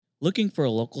Looking for a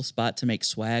local spot to make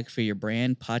swag for your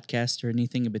brand, podcast, or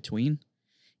anything in between?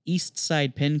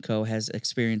 Eastside Pin Co. has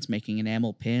experience making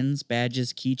enamel pins,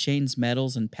 badges, keychains,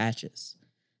 medals, and patches.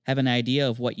 Have an idea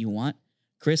of what you want?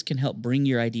 Chris can help bring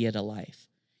your idea to life.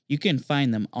 You can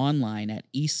find them online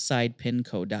at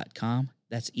eastsidepinco.com.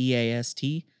 That's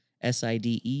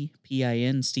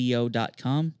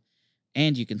EASTSIDEPINCO.com.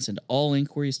 And you can send all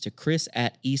inquiries to Chris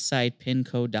at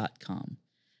eastsidepinco.com.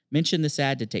 Mention this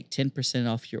ad to take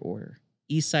 10% off your order.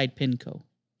 Eastside Pinco.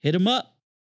 Hit 'em up!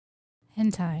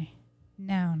 Hentai.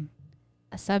 Noun.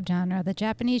 A subgenre of the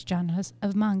Japanese genres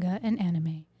of manga and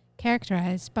anime,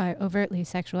 characterized by overtly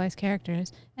sexualized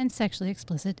characters and sexually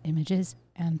explicit images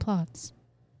and plots.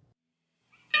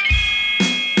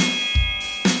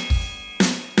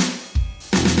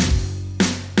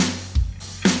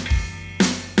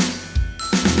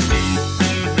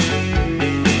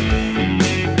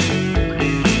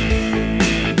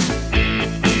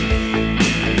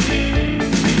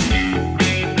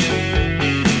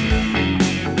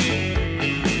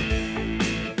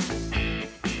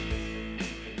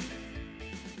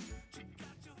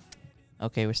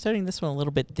 Okay, we're starting this one a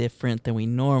little bit different than we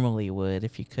normally would,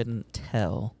 if you couldn't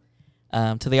tell.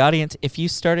 To the audience, if you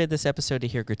started this episode to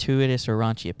hear gratuitous or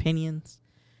raunchy opinions,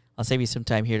 I'll save you some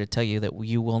time here to tell you that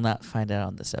you will not find out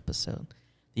on this episode.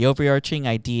 The overarching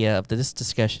idea of this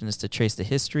discussion is to trace the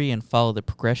history and follow the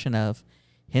progression of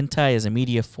hentai as a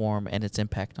media form and its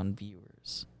impact on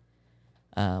viewers.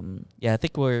 I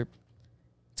think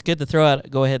it's good to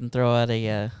go ahead and throw out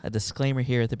a disclaimer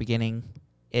here at the beginning.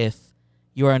 If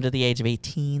you are under the age of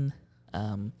 18,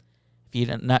 if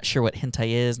you're not sure what hentai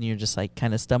is and you're just like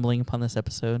kind of stumbling upon this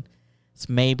episode, it's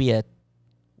maybe a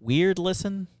weird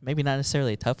listen, maybe not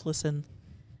necessarily a tough listen.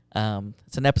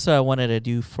 It's an episode I wanted to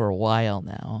do for a while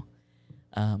now.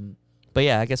 But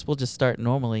yeah, I guess we'll just start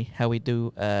normally how we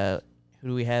do. Who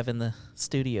do we have in the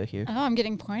studio here? Oh, I'm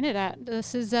getting pointed at.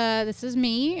 This is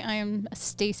me. I am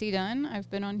Stacy Dunn. I've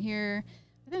been on here,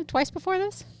 I think, twice before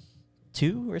this.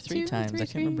 2 or 3 times, I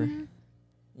can't remember. Yeah.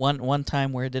 One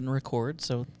time where it didn't record,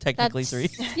 so technically 3.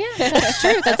 Yeah, that's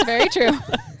true. That's very true.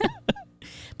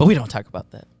 But we don't talk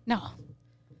about that. No,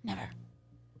 never.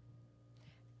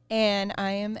 And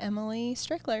I am Emily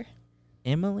Strickler.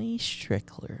 Emily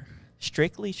Strickler.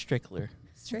 Strictly Strickler.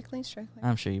 Strictly Strickler.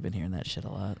 I'm sure you've been hearing that shit a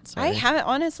lot. Sorry. I haven't,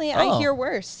 honestly. I hear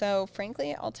worse, so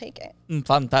frankly, I'll take it.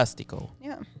 Fantastico.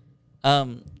 Yeah.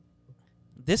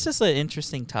 This is an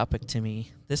interesting topic to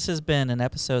me. This has been an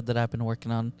episode that I've been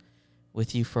working on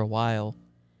with you for a while.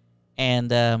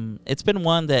 And it's been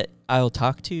one that I'll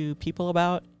talk to people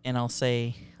about, and I'll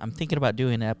say, I'm thinking about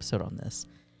doing an episode on this.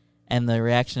 And the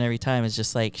reaction every time is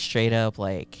just like straight up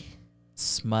like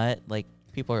smut. Like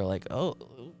people are like, oh,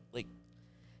 like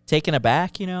taken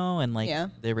aback, and like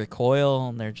they recoil,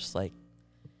 and they're just like,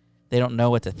 they don't know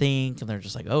what to think, and they're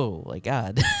just like, oh, like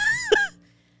God.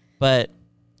 But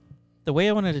the way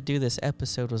I wanted to do this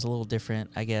episode was a little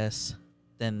different, I guess,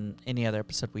 than any other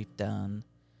episode we've done,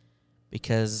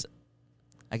 because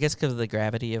of the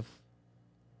gravity of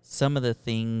some of the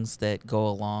things that go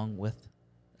along with,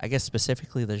 I guess,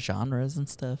 specifically the genres and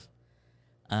stuff.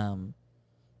 I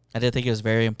did think it was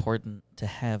very important to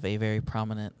have a very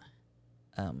prominent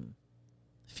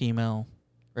female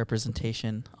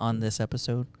representation on this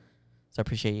episode. So I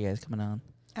appreciate you guys coming on.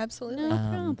 Absolutely. No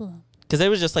problem. Because it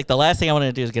was just like the last thing I wanted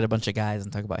to do is get a bunch of guys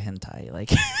and talk about hentai.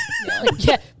 Like,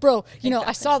 yeah, bro. Exactly.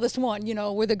 I saw this one.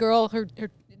 Where the girl, they're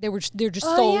just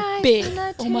so big.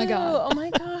 Oh my god. Oh my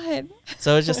god.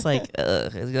 So it's just like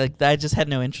I just had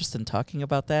no interest in talking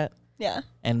about that. Yeah.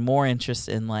 And more interest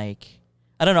in like,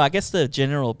 I don't know. I guess the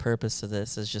general purpose of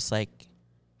this is just like,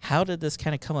 how did this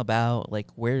kind of come about? Like,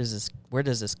 where does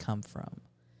this come from?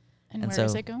 And where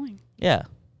is it going? Yeah.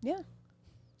 Yeah.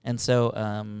 And so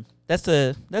that's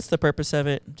the purpose of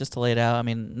it, just to lay it out. I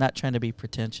mean, not trying to be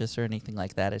pretentious or anything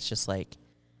like that. It's just like,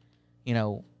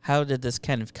 how did this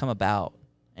kind of come about,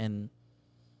 and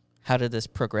how did this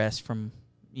progress from,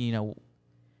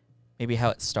 maybe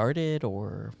how it started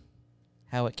or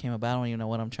how it came about. I don't even know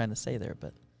what I'm trying to say there,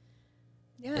 but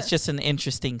it's just an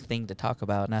interesting thing to talk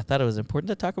about, and I thought it was important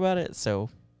to talk about it. So,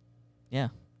 yeah.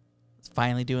 It's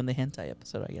finally doing the hentai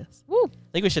episode, I guess. Woo!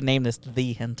 I think we should name this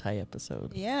the hentai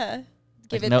episode. Yeah.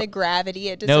 Give it the gravity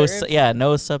it deserves.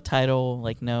 No subtitle,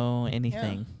 like no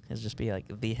anything. It'll just be like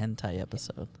the hentai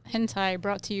episode. Hentai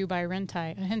brought to you by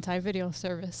Rentai, a hentai video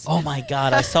service. Oh my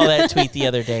God, I saw that tweet the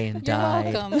other day and died.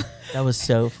 You're welcome. That was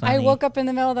so funny. I woke up in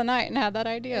the middle of the night and had that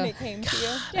idea. And it came to you.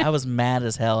 I was mad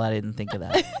as hell. I didn't think of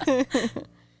that.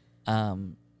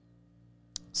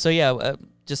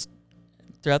 Just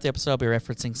throughout the episode, I'll be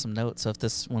referencing some notes. So if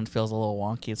this one feels a little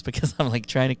wonky, it's because I'm like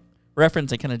trying to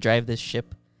reference and kind of drive this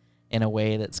ship in a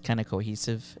way that's kind of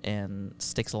cohesive and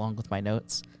sticks along with my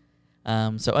notes.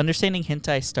 So understanding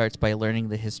hentai starts by learning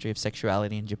the history of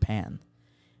sexuality in Japan.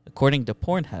 According to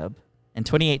Pornhub, in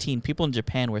 2018, people in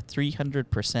Japan were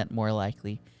 300% more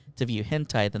likely to view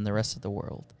hentai than the rest of the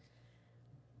world.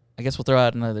 I guess we'll throw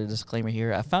out another disclaimer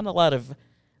here. I found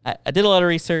I did a lot of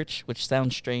research, which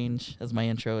sounds strange as my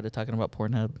intro to talking about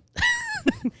Pornhub.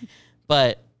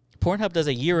 But Pornhub does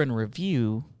a year in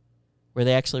review where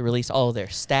they actually release all of their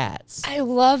stats. I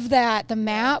love that. The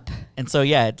map. And so,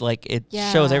 yeah, it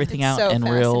shows everything out so in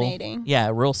fascinating.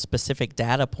 real specific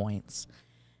data points.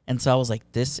 And so I was like,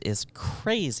 this is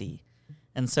crazy.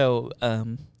 And so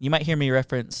you might hear me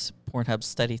reference Pornhub's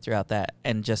study throughout that.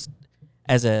 And just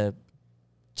as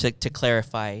to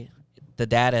clarify, the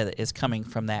data that is coming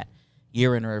from that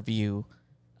year in review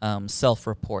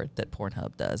self-report that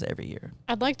Pornhub does every year.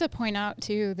 I'd like to point out,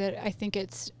 too, that I think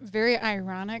it's very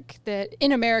ironic that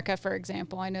in America, for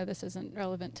example, I know this isn't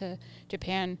relevant to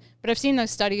Japan, but I've seen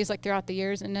those studies like throughout the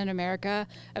years, and in America,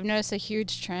 I've noticed a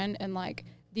huge trend in like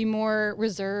the more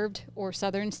reserved or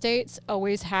southern states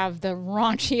always have the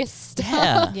raunchiest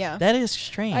stuff. Yeah. That is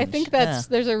strange. I think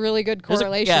there's a really good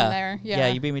correlation there. Yeah,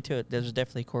 you beat me to it. There's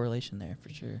definitely a correlation there for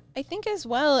sure. I think as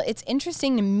well, it's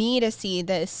interesting to me to see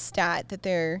this stat that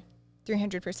they're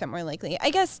 300% more likely. I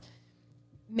guess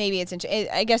maybe it's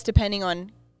I guess depending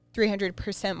on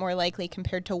 300% more likely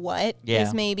compared to what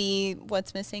is maybe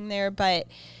what's missing there. But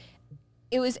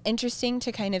it was interesting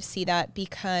to kind of see that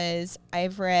because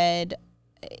I've read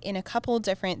in a couple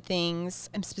different things.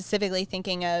 I'm specifically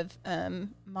thinking of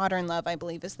Modern Love, I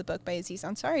believe is the book by Aziz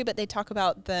Ansari, but they talk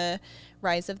about the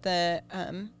rise of the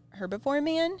herbivore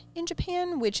man in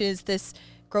Japan, which is this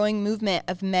growing movement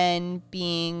of men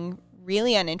being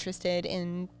really uninterested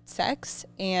in sex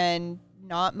and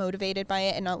not motivated by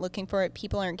it and not looking for it.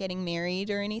 People aren't getting married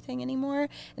or anything anymore.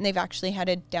 And they've actually had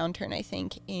a downturn, I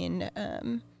think, in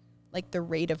like the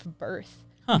rate of birth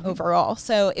overall.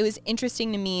 So it was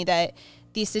interesting to me that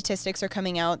these statistics are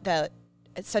coming out that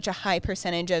such a high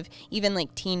percentage of even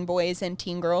like teen boys and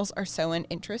teen girls are so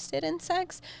uninterested in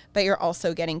sex, but you're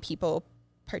also getting people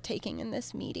partaking in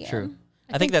this medium. True.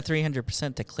 I think that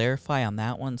 300%, to clarify on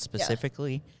that one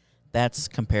specifically, that's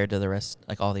compared to the rest,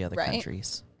 like all the other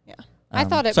countries. Yeah. I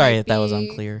thought it sorry might if that was be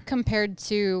unclear. compared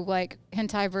to like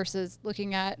hentai versus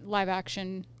looking at live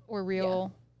action or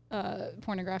real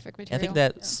pornographic material. I think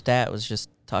that stat was just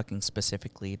talking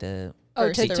specifically to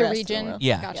to region.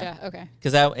 Yeah. Gotcha. Okay.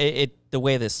 Because the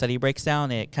way the study breaks down,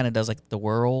 it kind of does like the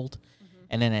world,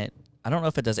 and then I don't know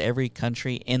if it does every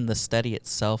country in the study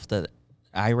itself that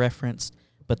I referenced,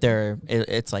 but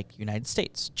it's like United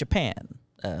States, Japan,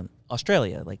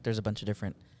 Australia. Like there's a bunch of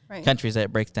different countries that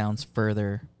it breaks down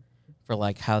further for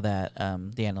like how that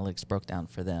the analytics broke down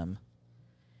for them.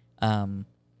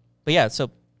 But yeah, so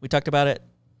we talked about it.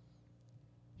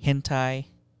 Hentai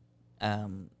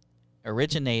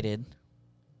originated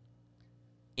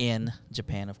in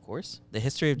Japan, of course. The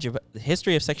history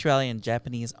of sexuality in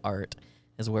Japanese art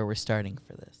is where we're starting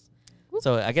for this. Whoop.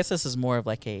 So I guess this is more of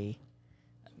like a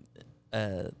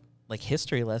like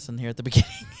history lesson here at the beginning.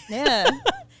 Yeah.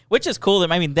 Which is cool.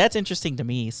 I mean, that's interesting to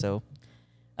me. So,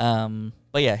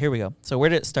 but yeah, here we go. So where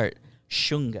did it start?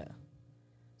 Shunga.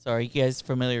 So are you guys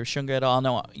familiar with Shunga at all?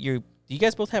 No, do you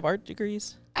guys both have art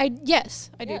degrees?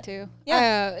 Yes, I do too.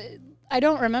 Yeah. I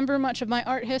don't remember much of my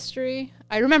art history.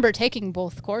 I remember taking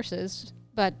both courses,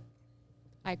 but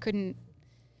I couldn't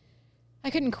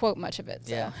quote much of it.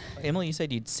 So. Yeah. Emily, you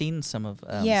said you'd seen some of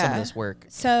this work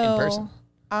in person.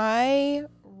 I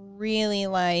really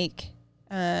like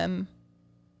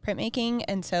printmaking,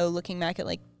 and so looking back at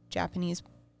like Japanese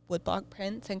woodblock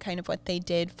prints and kind of what they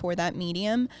did for that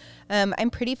medium, I'm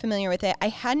pretty familiar with it. I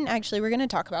hadn't actually, we're going to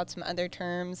talk about some other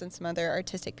terms and some other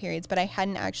artistic periods, but I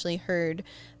hadn't actually heard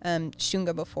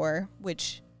shunga before,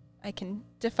 which I can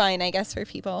define, I guess, for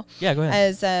people. Yeah, go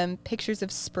ahead. As pictures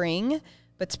of spring,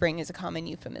 but spring is a common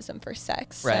euphemism for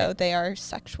sex. Right. So they are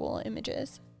sexual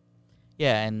images.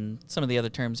 Yeah, and some of the other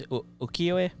terms,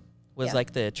 ukiyo-e was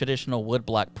like the traditional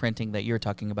woodblock printing that you were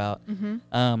talking about.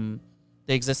 Mm-hmm.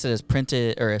 They existed as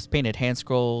printed or as painted hand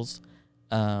scrolls,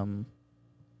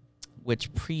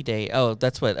 which predate. Oh,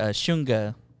 that's what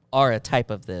shunga are, a type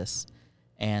of this,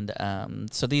 and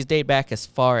so these date back as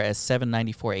far as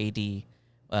 794 A.D.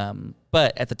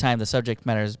 But at the time, the subject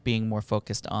matter is being more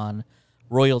focused on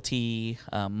royalty,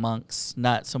 monks,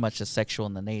 not so much as sexual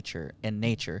in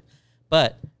nature.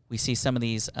 But we see some of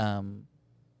these.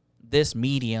 This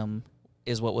medium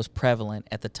is what was prevalent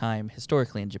at the time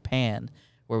historically in Japan,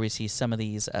 where we see some of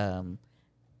these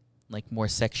like more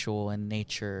sexual in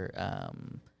nature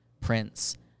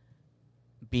prints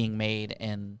being made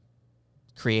and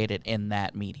created in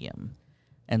that medium.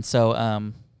 And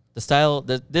so this style,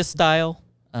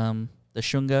 the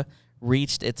shunga,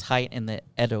 reached its height in the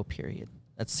Edo period.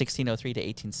 That's 1603 to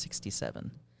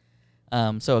 1867.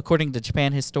 So according to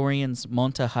Japan historians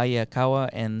Monta Hayakawa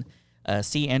and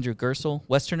C. Andrew Gersel,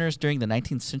 Westerners during the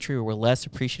 19th century were less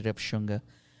appreciative of shunga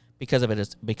because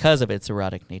of its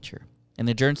erotic nature. In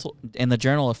the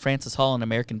journal of Francis Hall, an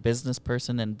American business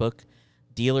person and book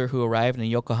dealer who arrived in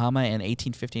Yokohama in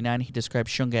 1859, he described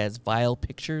shunga as vile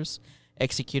pictures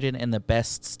executed in the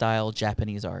best style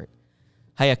Japanese art.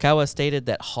 Hayakawa stated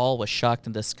that Hall was shocked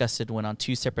and disgusted when on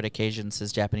 2 separate occasions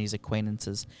his Japanese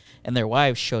acquaintances and their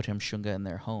wives showed him shunga in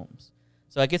their homes.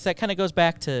 So I guess that kind of goes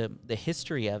back to the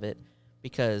history of it,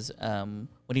 because when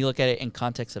you look at it in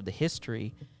context of the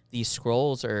history, these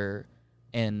scrolls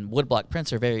and woodblock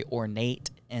prints are very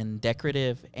ornate and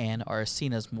decorative and are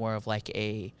seen as more of like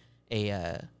a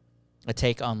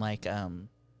take on like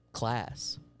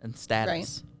class and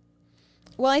status. Right.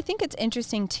 Well, I think it's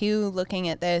interesting, too, looking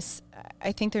at this.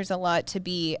 I think there's a lot to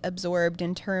be absorbed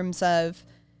in terms of,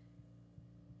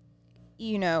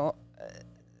 the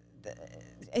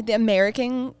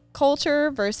American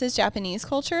culture versus Japanese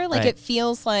culture. Like, Right. It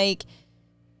feels like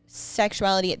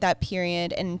sexuality at that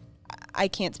period, and I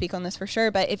can't speak on this for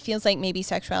sure, but it feels like maybe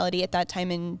sexuality at that time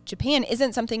in Japan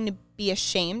isn't something to be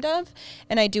ashamed of.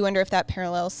 And I do wonder if that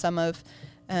parallels some of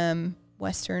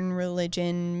Western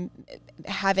religion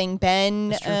having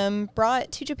been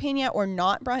brought to Japan yet or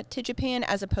not brought to Japan,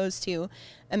 as opposed to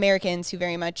Americans who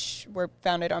very much were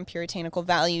founded on puritanical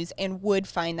values and would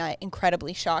find that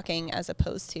incredibly shocking, as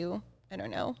opposed to, I don't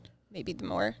know, maybe the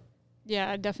more Yeah,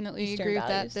 I definitely Eastern agree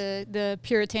values. with that. The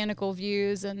puritanical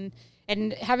views and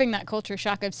having that culture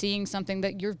shock of seeing something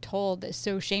that you're told is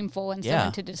so shameful, and Yeah.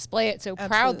 someone to display it so Absolutely.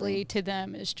 proudly to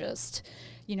them is just,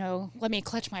 let me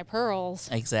clutch my pearls.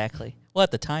 Exactly. Well,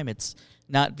 at the time, it's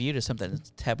not viewed as something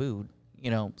that's taboo.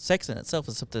 Sex in itself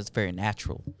is something that's very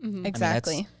natural. Mhm.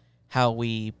 Exactly. That's how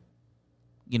we,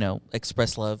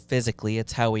 express love physically.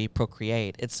 It's how we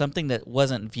procreate. It's something that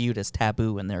wasn't viewed as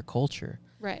taboo in their culture.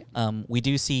 Right. We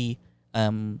do see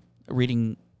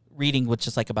reading which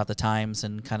is like about the times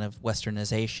and kind of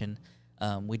westernization.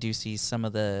 We do see some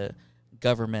of the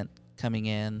government coming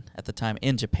in at the time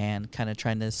in Japan, kind of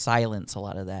trying to silence a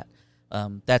lot of that.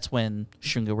 That's when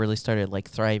shunga really started like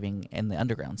thriving in the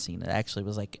underground scene. It actually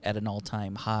was like at an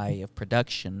all-time high of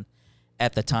production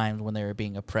at the time when they were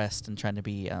being oppressed and trying to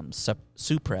be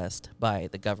suppressed by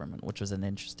the government, which was an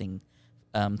interesting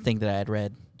thing that I had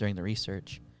read during the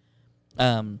research.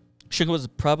 Shunga was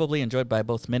probably enjoyed by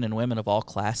both men and women of all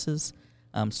classes.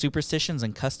 Superstitions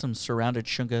and customs surrounded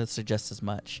shunga suggest as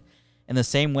much. In the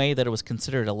same way that it was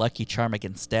considered a lucky charm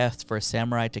against death for a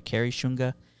samurai to carry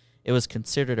shunga, it was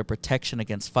considered a protection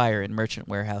against fire in merchant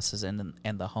warehouses and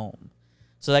the home.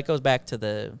 So that goes back to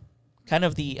the kind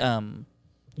of the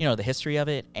the history of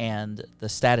it and the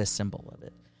status symbol of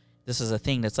it. This is a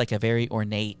thing that's like a very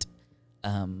ornate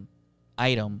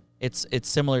item. It's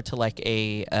similar to like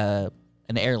an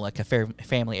heirloom, like a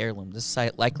family heirloom. This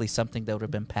is likely something that would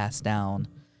have been passed down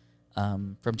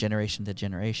from generation to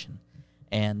generation.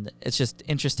 And it's just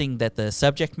interesting that the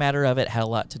subject matter of it had a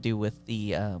lot to do with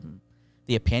the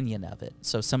opinion of it.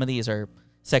 So some of these are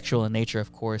sexual in nature,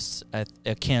 of course,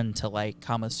 akin to like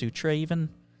Kama Sutra even.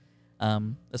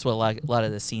 That's what a lot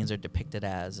of the scenes are depicted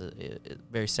as,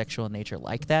 very sexual in nature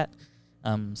like that.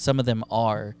 Some of them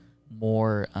are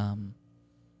more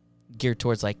geared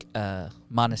towards like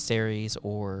monasteries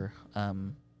or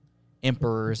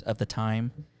emperors of the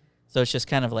time. So it's just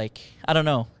kind of like, I don't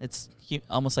know, it's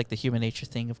almost like the human nature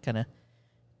thing of kind of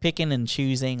picking and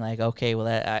choosing, like, okay, well,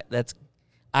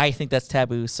 I think that's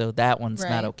taboo, so that one's not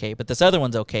Right. okay. But this other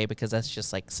one's okay because that's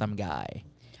just like some guy.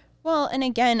 Well, and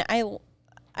again,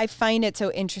 I find it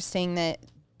so interesting that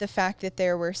the fact that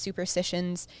there were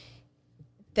superstitions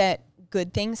that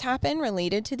good things happen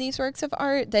related to these works of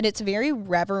art, that it's very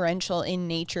reverential in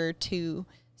nature to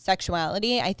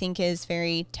sexuality, I think is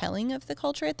very telling of the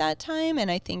culture at that time. And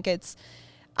I think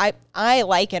I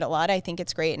like it a lot. I think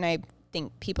it's great. And I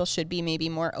think people should be maybe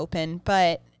more open.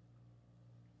 But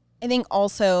I think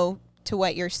also to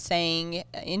what you're saying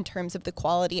in terms of the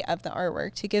quality of the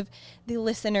artwork, to give the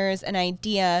listeners an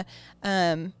idea,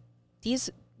 these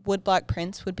woodblock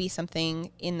prints would be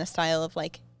something in the style of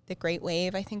like the Great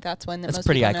Wave. I think that's one that That's most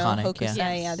pretty people iconic, know. Hokusai,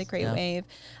 yeah. yeah, the Great Yeah. Wave.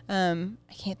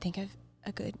 I can't think of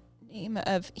a good name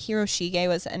of Hiroshige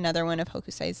was another one of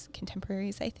Hokusai's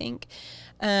contemporaries, I think,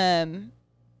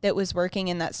 that was working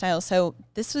in that style. So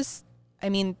this was, I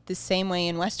mean, the same way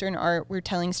in Western art, we're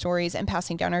telling stories and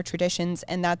passing down our traditions,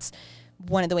 and that's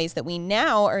one of the ways that we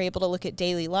now are able to look at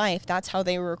daily life, that's how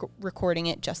they were recording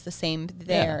it just the same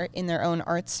there in their own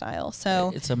art style.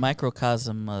 So it's a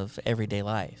microcosm of everyday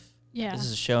life. Yeah. This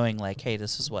is showing like, hey,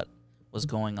 this is what was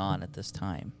going on at this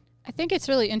time. I think it's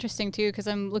really interesting, too, because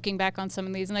I'm looking back on some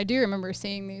of these, and I do remember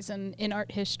seeing these in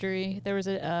art history. There was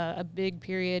a big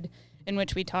period in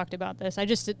which we talked about this. I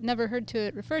just had never heard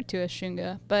it referred to as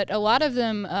shunga, but a lot of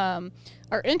them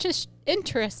are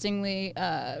interestingly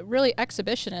really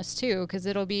exhibitionist, too, because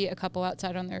it'll be a couple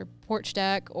outside on their porch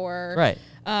deck, or, Right.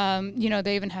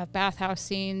 They even have bathhouse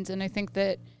scenes, and I think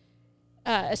that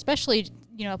especially,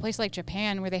 a place like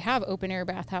Japan where they have open-air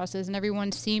bathhouses and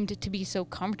everyone seemed to be so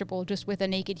comfortable just with a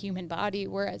naked human body,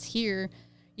 whereas here,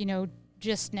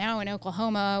 just now in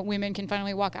Oklahoma, women can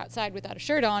finally walk outside without a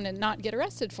shirt on and not get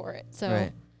arrested for it. So,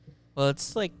 Right. Well,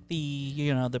 it's like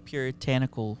the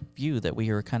puritanical view that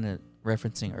we were kind of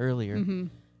referencing earlier,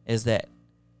 is that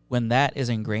when that is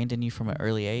ingrained in you from an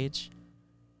early age,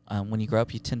 when you grow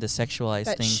up, you tend to sexualize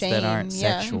that things shame, that aren't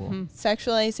sexual.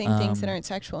 Sexualizing things that aren't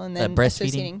sexual, and then breastfeeding.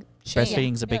 associating shame.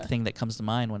 Breastfeeding is a big thing that comes to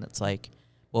mind when it's like,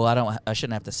 well, I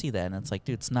shouldn't have to see that, and it's like,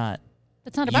 dude, it's not.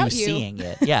 That's not about you seeing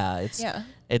it. Yeah,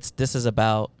 this is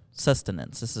about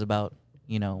sustenance. This is about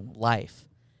life,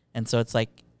 and so it's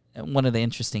like one of the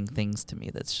interesting things to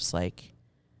me that's just like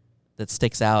that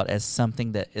sticks out as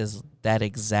something that is that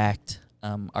exact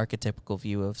archetypical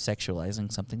view of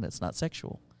sexualizing something that's not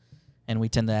sexual. And we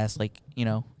tend to ask, like,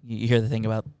 you hear the thing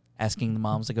about asking the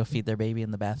moms to go feed their baby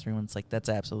in the bathroom, and it's like, that's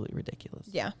absolutely ridiculous.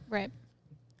 Yeah. Right.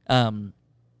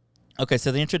 Okay,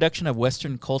 so the introduction of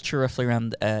Western culture roughly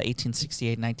around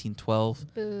 1868,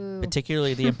 1912, Boo.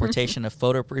 particularly the importation of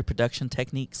photo reproduction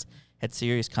techniques, had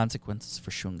serious consequences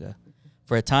for shunga.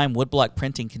 For a time, woodblock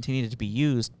printing continued to be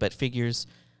used, but figures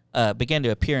began to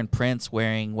appear in prints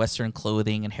wearing Western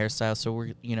clothing and hairstyles, so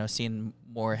we're seeing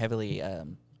more heavily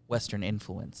Western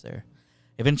influence there.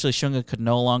 Eventually, shunga could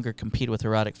no longer compete with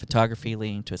erotic photography,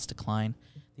 leading to its decline.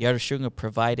 The art of shunga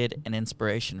provided an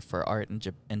inspiration for art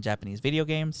in Japanese video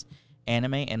games,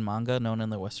 anime, and manga known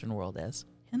in the Western world as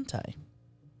hentai.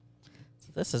 So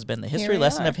this has been the history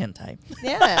lesson of hentai.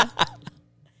 Yeah.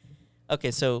 Okay,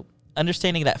 so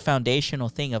understanding that foundational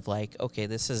thing of like, okay,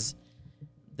 there's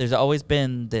always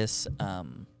been this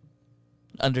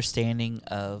understanding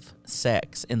of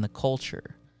sex in the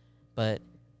culture, but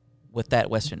with that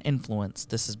Western influence,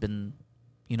 this has been,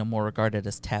 more regarded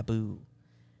as taboo.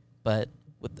 But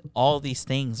with all these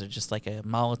things are just like a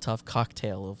Molotov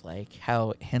cocktail of like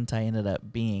how hentai ended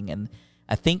up being. And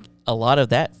I think a lot of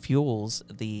that fuels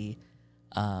the,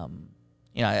 I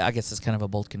guess it's kind of a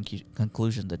bold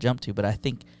conclusion to jump to, but I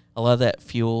think a lot of that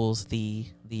fuels the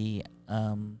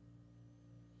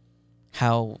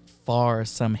how far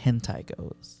some hentai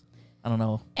goes. I don't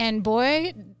know. And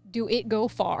boy, do it go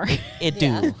far. It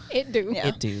do. It do. Yeah.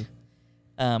 It do.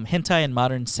 Hentai and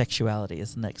modern sexuality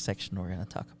is the next section we're going to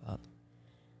talk about.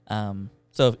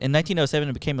 So in 1907,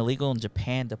 it became illegal in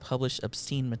Japan to publish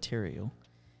obscene material.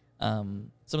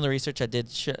 Some of the research I did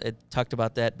it talked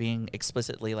about that being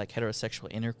explicitly like heterosexual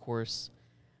intercourse,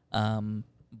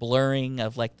 blurring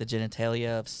of like the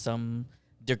genitalia of some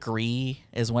degree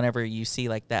is whenever you see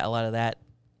like that, a lot of that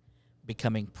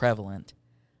becoming prevalent.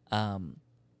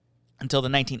 Until the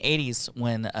 1980s,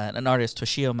 when an artist,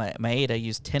 Toshio Maeda,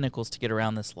 used tentacles to get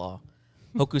around this law.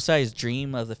 Hokusai's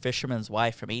Dream of the Fisherman's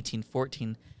Wife from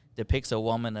 1814 depicts a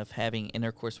woman of having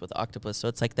intercourse with octopus. So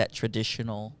it's like that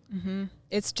traditional. Mm-hmm.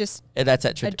 It's just that's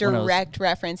that a direct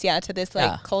reference, to this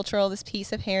cultural, this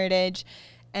piece of heritage,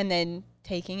 and then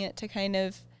taking it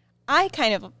to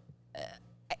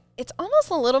it's almost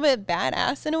a little bit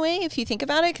badass in a way if you think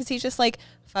about it, because he's just like,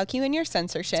 fuck you and your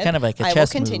censorship. It's kind of like a I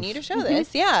chess will continue move. to show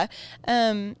this. Yeah.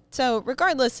 So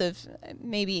regardless of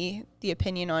maybe the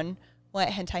opinion on what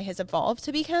hentai has evolved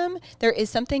to become, there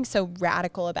is something so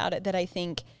radical about it that I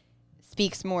think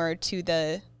speaks more to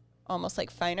the almost like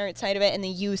fine art side of it and the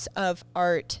use of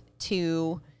art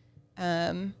to,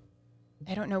 rebel.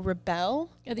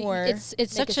 Or it's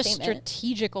such a statement.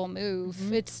 strategical move.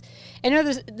 Mm-hmm. I know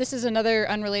this is another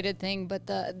unrelated thing, but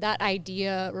that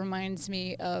idea reminds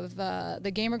me of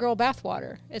the Gamer Girl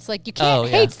bathwater. It's like you can't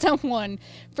hate someone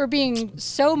for being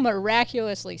so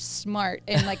miraculously smart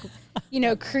and like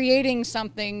creating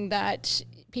something that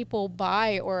people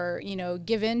buy or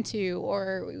give into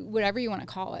or whatever you want to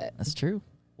call it. That's true.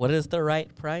 What is the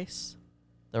right price?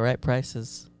 The right price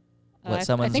is what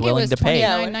someone's I think willing it was to pay.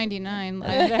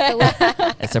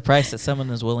 $29.99. It's a price that someone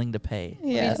is willing to pay.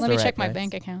 Yeah. That's Let the me right check my price.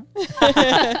 bank account.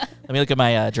 Let me look at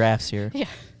my drafts here.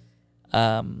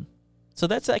 Yeah. So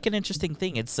that's like an interesting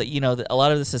thing. It's a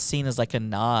lot of this is seen as like a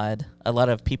nod. A lot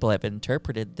of people have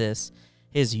interpreted this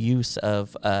his use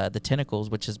of the tentacles,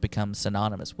 which has become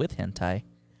synonymous with hentai,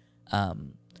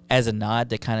 as a nod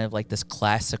to kind of like this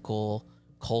classical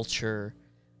culture,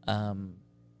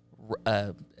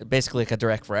 basically like a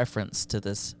direct reference to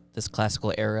this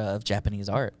classical era of Japanese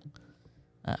art.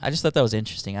 I just thought that was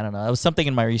interesting. I don't know. It was something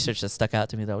in my research that stuck out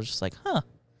to me that I was just like, huh.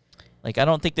 Like, I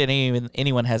don't think that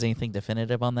anyone has anything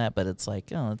definitive on that, but it's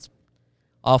like, oh, it's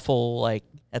awful. Like,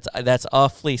 that's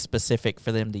awfully specific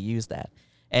for them to use that.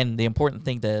 And the important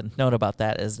thing to note about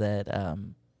that is that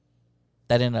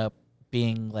that ended up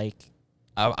being like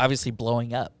obviously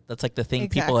blowing up. That's like the thing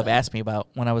people have asked me about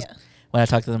when I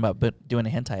talked to them about doing a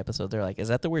hentai episode. They're like, "Is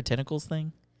that the weird tentacles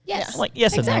thing?" Yes. I'm like,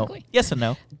 yes exactly. and no. Yes and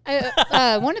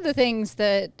no. One of the things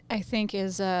that I think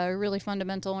is really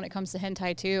fundamental when it comes to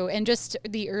hentai too, and just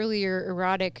the earlier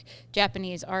erotic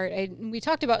Japanese art, we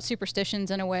talked about superstitions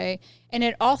in a way, and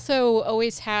it also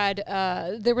always had,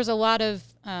 there was a lot of,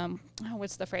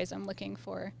 what's the phrase I'm looking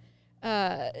for?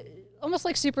 Almost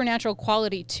like supernatural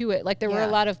quality to it. Like there were a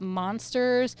lot of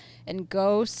monsters and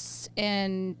ghosts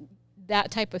and that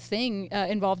type of thing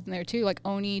involved in there too, like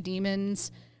oni,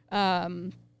 demons,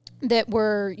 that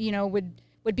were,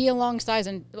 would be alongside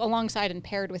and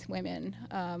paired with women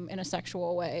in a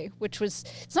sexual way, which was,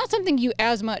 it's not something you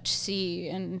as much see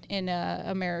in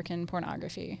American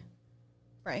pornography.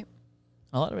 Right.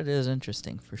 A lot of it is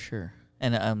interesting for sure.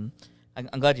 And I'm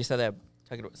glad you said that.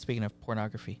 Speaking of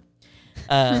pornography, we've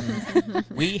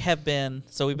been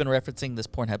referencing this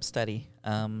Pornhub study.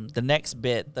 The next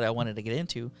bit that I wanted to get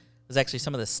into was actually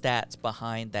some of the stats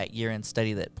behind that year-end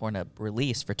study that Pornhub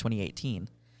released for 2018.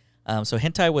 So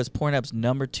hentai was Pornhub's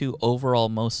number 2 overall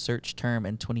most searched term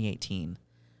in 2018.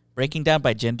 Breaking down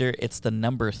by gender, it's the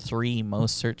number 3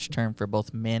 most searched term for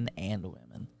both men and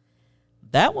women.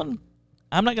 That one,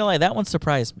 I'm not gonna lie, that one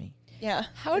surprised me. Yeah,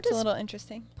 it's a little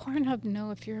interesting. Pornhub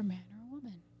know if you're a man or a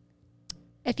woman?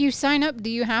 If you sign up, do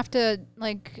you have to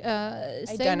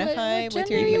identify with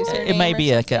your username? It might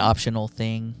be like an optional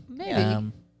thing.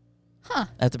 Maybe. I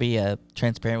have to be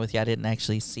transparent with you. I didn't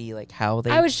actually see like how they.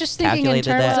 I was just thinking in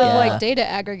terms of like data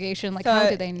aggregation. Like, how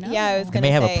do they know? Yeah, I was going to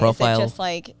say, have a profile. Is it just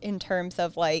like in terms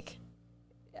of like,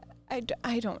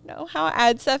 I don't know how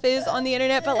ad stuff is on the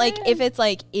internet, but like if it's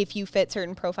like if you fit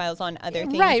certain profiles on other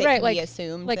things, it can be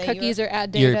assumed like cookies or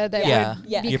ad data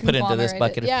that you're put into this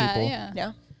bucket of people.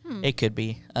 Yeah. It could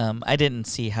be. I didn't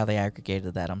see how they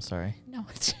aggregated that. I'm sorry. No,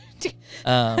 it's.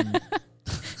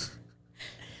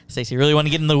 Stacey, you really want to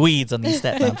get in the weeds on these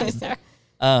stats.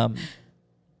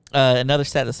 Another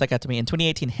stat that stuck out to me. In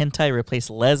 2018, hentai replaced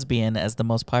lesbian as the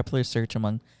most popular search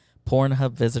among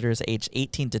Pornhub visitors aged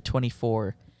 18 to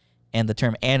 24, and the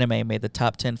term anime made the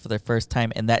top 10 for the first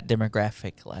time in that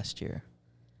demographic last year.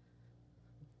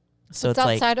 So it's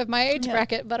outside of my age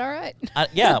bracket, but all right.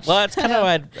 Well, it's kind of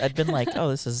I'd been like, oh,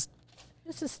 this is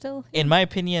still. In my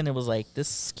opinion, it was like this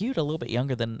skewed a little bit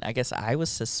younger than I guess I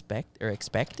was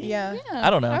expecting. Yeah, I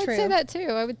don't know. I would say that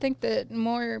too. I would think that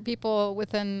more people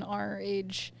within our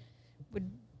age would,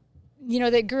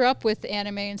 they grew up with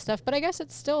anime and stuff. But I guess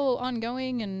it's still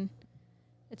ongoing and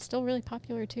it's still really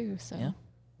popular too. So.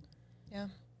 Yeah.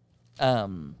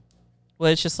 Well,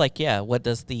 it's just like, what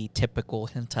does the typical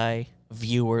hentai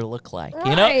viewer look like?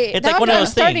 Right. It's like one of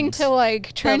those starting things. To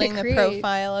like building the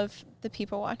profile of the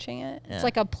people watching it. It's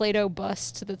like a Play-Doh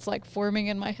bust that's like forming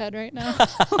in my head right now.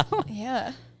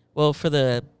 Yeah. Well, for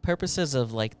the purposes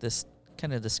of like this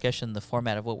kind of discussion, the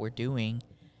format of what we're doing,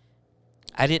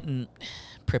 I didn't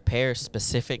prepare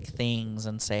specific things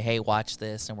and say, hey, watch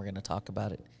this and we're going to talk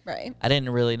about it. Right. I didn't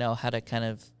really know how to kind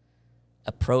of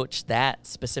approach that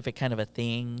specific kind of a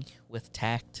thing with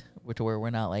tact, to where we're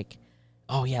not like,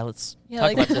 oh yeah, let's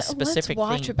talk about this specific let's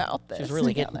watch thing. about this. She's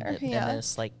really getting in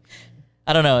this. Like,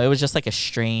 I don't know. It was just like a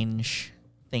strange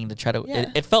thing to try to.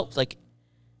 Yeah. It felt like,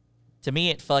 to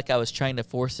me, it felt like I was trying to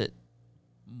force it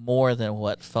more than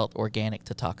what felt organic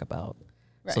to talk about.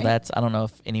 Right. So that's, I don't know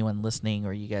if anyone listening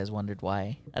or you guys wondered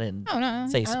why I didn't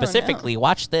say specifically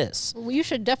watch this. Well, you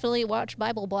should definitely watch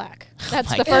Bible Black.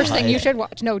 That's the first thing you should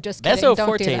watch. No, just kidding. Meso Don't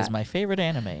Forte do that. is my favorite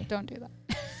anime. Don't do that.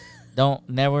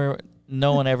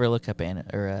 No one ever look up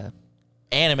anime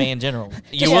in general.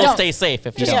 You will stay safe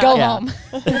if you just don't. Go home.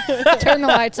 Turn the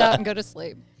lights out and go to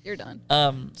sleep. You're done.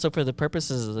 So for the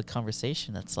purposes of the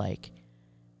conversation, it's like,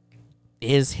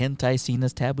 is hentai seen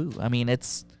as taboo? I mean,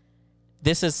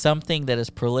 this is something that has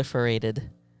proliferated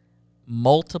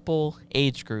multiple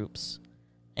age groups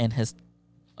and has,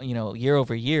 year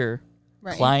over year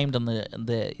climbed on the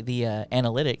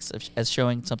analytics as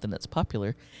showing something that's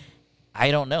popular.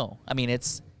 I don't know. I mean,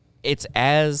 it's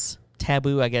as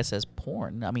taboo, I guess, as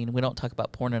porn. I mean, we don't talk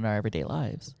about porn in our everyday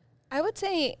lives. I would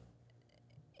say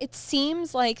it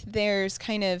seems like there's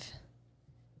kind of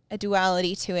a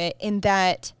duality to it in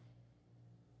that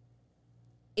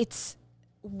it's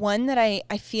one that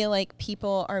I feel like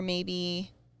people are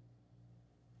maybe,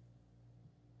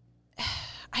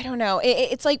 I don't know.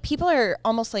 It's like people are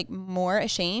almost like more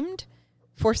ashamed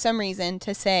for some reason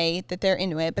to say that they're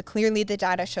into it, but clearly the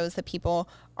data shows that people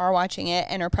are watching it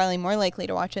and are probably more likely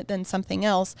to watch it than something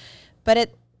else. But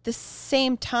at the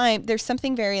same time, there's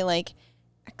something very like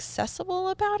accessible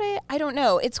about it. I don't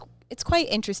know. It's quite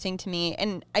interesting to me.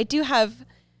 And I do have,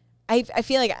 I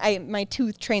feel like my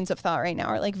two trains of thought right now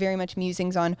are like very much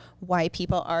musings on why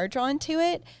people are drawn to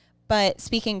it. But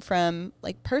speaking from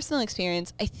like personal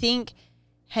experience, I think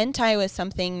hentai was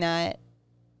something that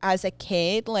as a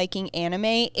kid liking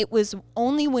anime, it was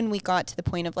only when we got to the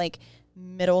point of like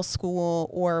middle school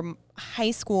or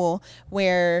high school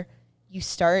where you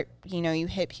start, you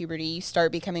hit puberty, you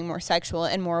start becoming more sexual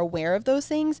and more aware of those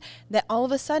things, that all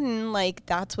of a sudden, like,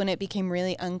 that's when it became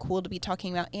really uncool to be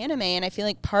talking about anime. And I feel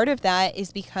like part of that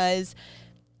is because,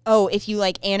 if you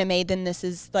like anime, then this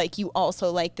is like, you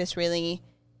also like this really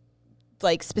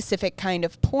like specific kind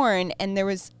of porn, and there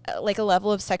was like a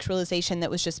level of sexualization that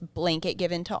was just blanket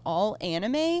given to all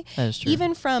anime. That is true.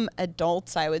 Even from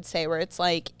adults, I would say, where it's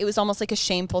like it was almost like a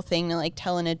shameful thing to like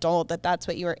tell an adult that that's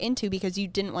what you were into because you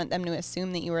didn't want them to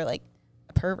assume that you were like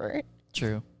a pervert.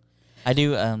 True. I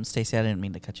do, Stacey, I didn't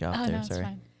mean to cut you off there. No, Sorry. it's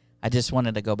fine. I just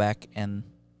wanted to go back and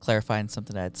clarify on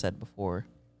something I had said before.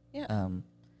 Yeah.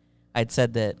 I'd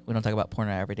said that we don't talk about porn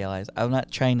in our everyday lives. I'm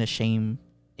not trying to shame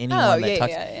anyone that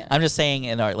talks. Yeah. I'm just saying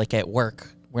in our like at work,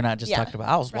 we're not just talking about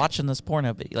I was watching this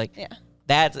porno, but like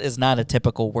that is not a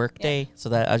typical work day. So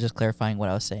that I was just clarifying what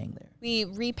I was saying there. We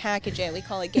repackage it. We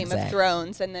call it Game of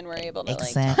Thrones, and then we're able to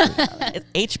like talk about it.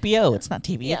 It's HBO. It's not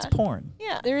TV. It's porn.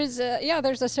 Yeah. There's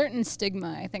a certain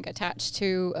stigma, I think, attached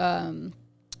to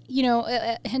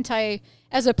hentai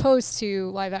as opposed to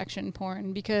live action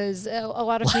porn, because a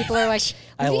lot of people are like,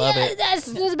 I love it. That's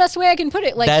the best way I can put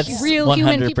it. Like That's real 100%.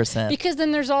 human people. Because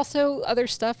then there's also other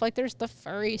stuff, like there's the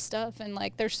furry stuff, and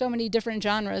like there's so many different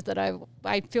genres that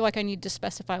I feel like I need to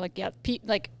specify. Like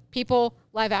people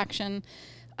live action.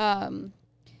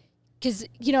 Because,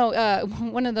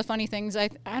 one of the funny things, I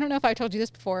don't know if I told you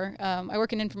this before, I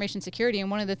work in information security,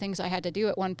 and one of the things I had to do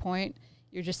at one point,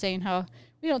 you're just saying how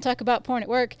we don't talk about porn at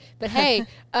work, but hey,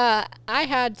 I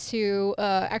had to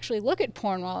actually look at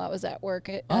porn while I was at work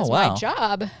as my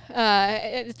job.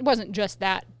 It wasn't just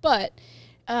that, but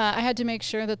I had to make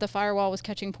sure that the firewall was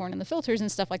catching porn in the filters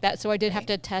and stuff like that, so I did have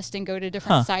to test and go to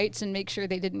different sites and make sure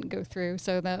they didn't go through,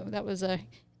 so that was a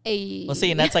well,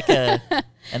 see, and that's like and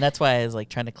that's why I was like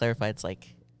trying to clarify. It's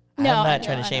like I'm not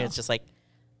trying to shame. It's just like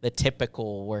the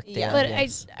typical work day. But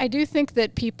I do think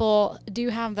that people do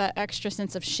have that extra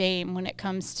sense of shame when it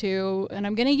comes to, and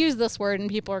I'm going to use this word, and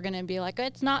people are going to be like,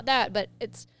 it's not that, but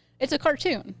it's a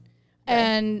cartoon. Right.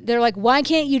 And they're like, why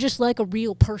can't you just like a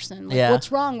real person? Like,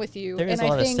 what's wrong with you? There is a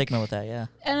lot of stigma with that, yeah.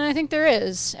 And I think there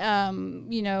is.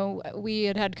 We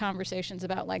had conversations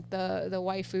about like the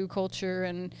waifu culture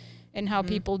and how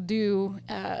people do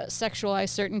sexualize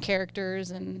certain characters,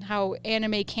 and how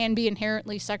anime can be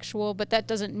inherently sexual, but that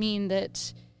doesn't mean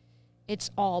that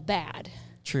it's all bad.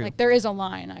 True. Like, there is a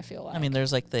line, I feel like. I mean,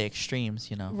 there's like the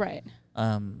extremes, Right.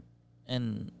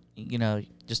 And,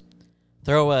 just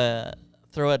throw a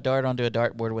dart onto a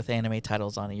dartboard with anime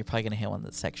titles on it, you're probably going to hit one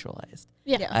that's sexualized.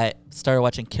 Yeah. I started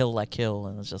watching Kill La Kill,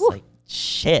 and it was just like,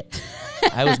 shit.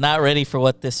 I was not ready for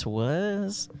what this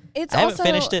was. I haven't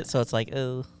finished it, so it's like,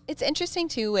 oh. It's interesting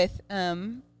too with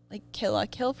like Kill La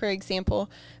Kill, for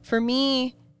example. For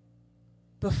me,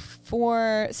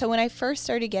 so when I first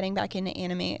started getting back into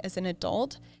anime as an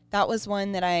adult, that was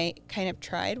one that I kind of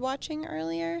tried watching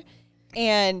earlier,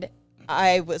 and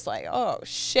I was like, oh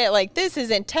shit, like this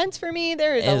is intense for me.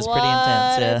 There is a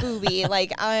lot of boobie.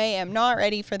 Like, I am not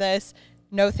ready for this.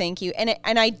 No, thank you. And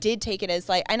I did take it as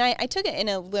like, and I took it in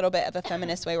a little bit of a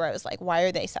feminist way, where I was like, why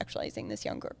are they sexualizing this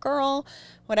younger girl?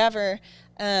 Whatever.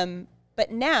 But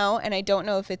now, and I don't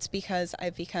know if it's because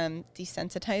I've become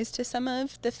desensitized to some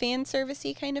of the fan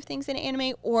servicey kind of things in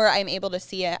anime, or I'm able to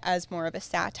see it as more of a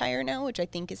satire now, which I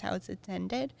think is how it's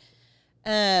intended.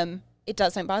 It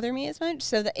doesn't bother me as much.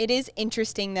 So that it is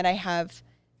interesting that I have,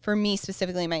 for me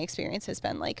specifically, my experience has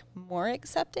been like more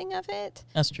accepting of it.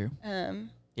 That's true.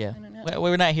 Yeah, I don't know.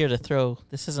 We're not here to throw.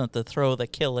 This isn't the throw the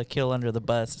Kill La Kill under the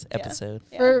bus episode.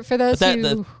 Yeah. For those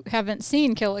who haven't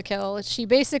seen Kill La Kill, she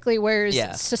basically wears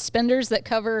suspenders that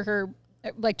cover her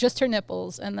like just her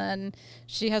nipples, and then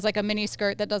she has like a mini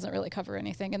skirt that doesn't really cover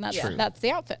anything, and that's Yeah. that's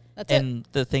the outfit. That's it. And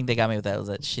the thing that got me with that was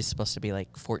that she's supposed to be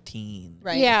like 14.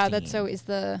 Right. Yeah, 15. that's always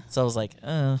the So I was like,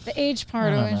 the age part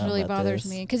I don't always know really about bothers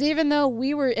this. me, because even though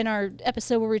we were in our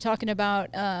episode where we were talking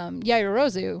about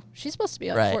Yayorozu, she's supposed to be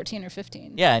like Right. 14 or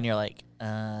 15. yeah, and you're like,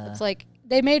 It's like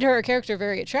they made her character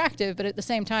very attractive, but at the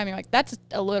same time, you're like, that's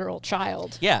a literal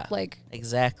child. yeah, Like,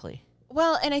 exactly.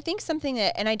 Well, and I think something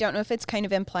that, and I don't know if it's kind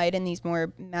of implied in these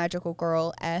more magical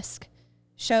girl-esque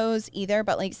shows either,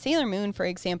 but like Sailor Moon, for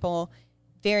example,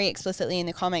 very explicitly in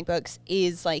the comic books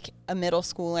is like a middle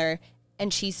schooler,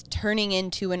 and she's turning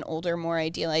into an older, more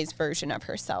idealized version of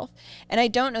herself. And I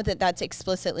don't know that that's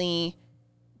explicitly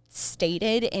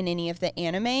stated in any of the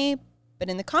anime, but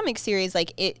in the comic series,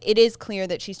 like it is clear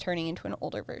that she's turning into an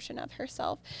older version of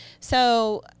herself.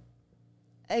 So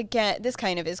again, this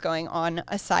kind of is going on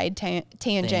a side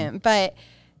tangent, but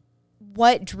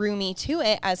what drew me to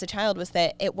it as a child was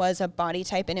that it was a body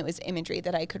type and it was imagery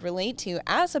that I could relate to,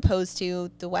 as opposed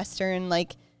to the Western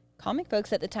like comic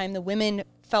books at the time. The women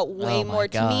felt way Oh my more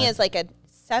to me God. as like a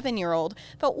 7-year-old,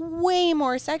 felt way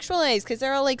more sexualized because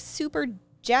they're all like super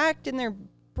jacked and their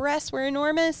breasts were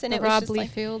enormous, and the it was Rob just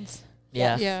like, Liefels.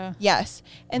 Yeah. Yeah. yes,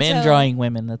 and Men so, drawing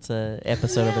women. That's a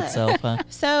episode of Yeah. itself, huh?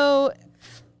 So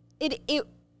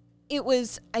it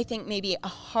was, I think, maybe a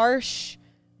harsh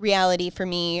reality for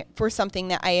me for something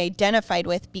that I identified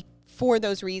with for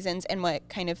those reasons, and what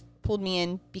kind of pulled me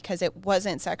in because it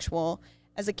wasn't sexual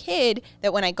as a kid,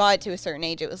 that when I got to a certain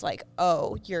age, it was like,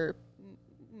 oh, you're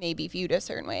maybe viewed a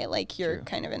certain way. Like you're True.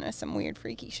 kind of into some weird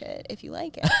freaky shit if you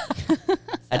like it.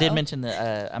 I did So, mention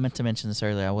I meant to mention this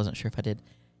earlier. I wasn't sure if I did.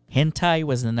 Hentai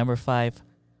was the number 5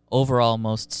 overall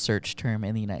most searched term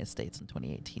in the United States in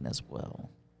 2018 as well.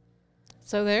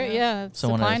 So there, Yeah. yeah, So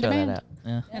I wanted supply to and throw demand. that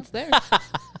out. Yeah. It's there.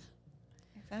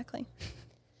 Exactly.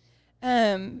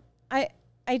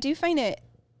 I do find it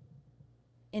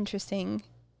interesting,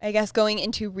 I guess, going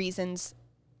into reasons,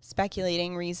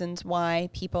 speculating reasons why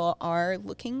people are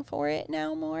looking for it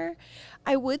now more.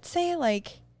 I would say,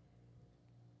 like,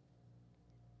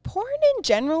 porn in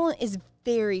general is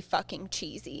very fucking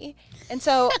cheesy. And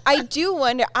so I do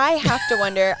wonder, I have to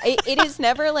wonder, it is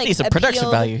never like Need some production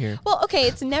appealed- value here. Well, okay,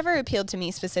 it's never appealed to me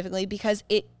specifically because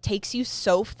it takes you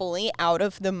so fully out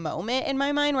of the moment in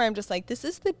my mind, where I'm just like, this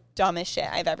is the dumbest shit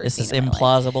I've ever This seen. is in my life.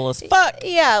 implausible as fuck.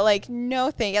 Yeah, like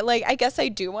no thing. Like I guess I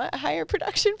do want higher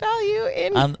production value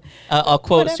in. I'll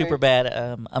quote Whatever. super bad.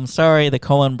 I'm sorry, the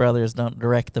Coen brothers don't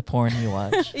direct the porn you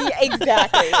watch. Yeah,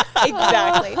 exactly,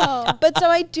 exactly. But so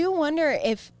I do wonder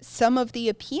if some of the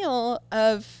appeal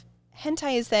of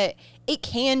hentai is that it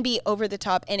can be over the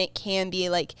top and it can be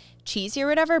like cheesy or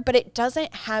whatever, but it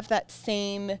doesn't have that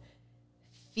same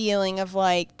feeling of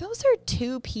like, those are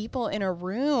two people in a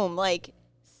room, like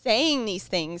saying these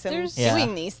things and There's- Yeah.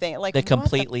 doing these things. Like The what the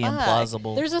completely fuck?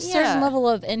 implausible. There's a certain Yeah. level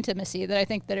of intimacy that I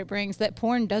think that it brings that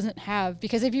porn doesn't have.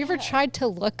 Because have you ever tried to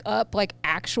look up like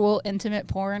actual intimate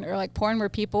porn, or like porn where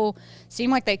people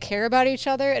seem like they care about each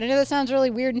other? And I know that sounds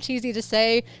really weird and cheesy to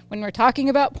say when we're talking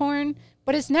about porn,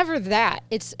 but it's never that.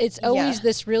 It's always Yeah.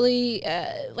 this really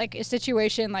like a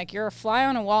situation like you're a fly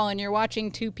on a wall and you're watching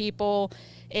two people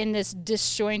in this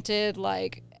disjointed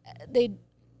like they.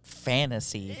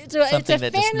 Fantasy. It's a Something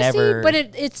that fantasy, just never. but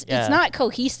it's Yeah. not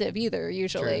cohesive either.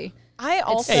 Usually, I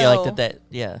also, yeah, you like that.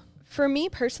 Yeah. for me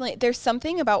personally, there's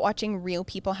something about watching real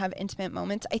people have intimate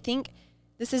moments. I think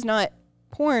this is not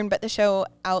porn, but the show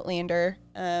Outlander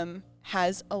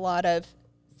has a lot of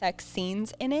sex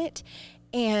scenes in it.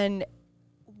 And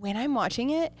when I'm watching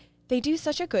it, they do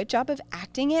such a good job of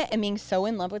acting it and being so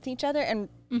in love with each other and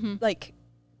like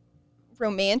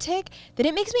romantic that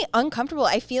it makes me uncomfortable.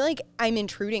 I feel like I'm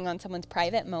intruding on someone's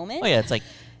private moment. Oh yeah, it's like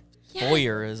Yeah.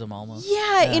 voyeurism almost.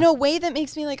 Yeah, Yeah. in a way that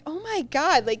makes me like, oh my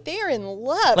God, like they are in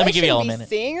love. Let me I give you all a shouldn't be minute.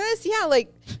 Seeing this, yeah,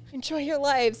 like enjoy your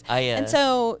lives. And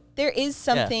so there is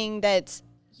something that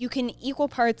you can equal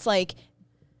parts like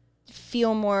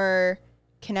feel more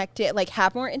connected, like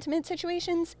have more intimate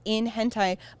situations in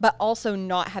hentai, but also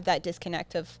not have that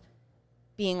disconnect of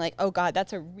being like, oh God,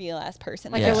 that's a real ass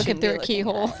person. Like you're I looking shouldn't be through a looking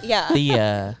keyhole. at. Yeah.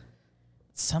 the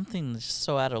something that's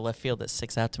so out of left field that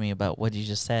sticks out to me about what you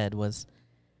just said was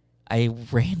I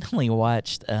randomly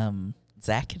watched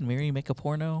Zach and Miri make a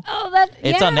porno, oh, that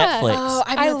It's on yeah. Netflix. Oh,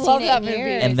 I've I not love seen that it movie. in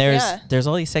years. and yeah. there's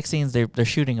all these sex scenes. They're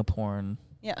shooting a porn.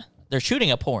 Yeah. They're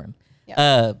shooting a porn.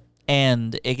 Yeah.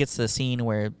 And it gets to the scene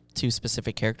where two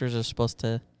specific characters are supposed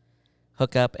to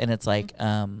hook up, and it's like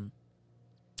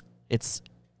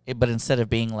but instead of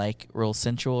being like real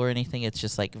sensual or anything, it's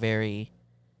just like very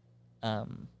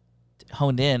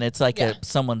honed in. It's like Yeah.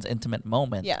 someone's intimate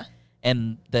moment. Yeah.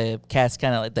 and the cast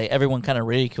kind of like everyone kind of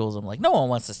ridicules them, like no one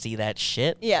wants to see that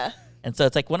shit. Yeah. And so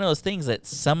it's like one of those things that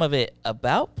some of it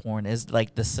about porn is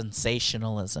like the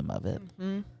sensationalism of it.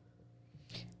 Mm-hmm.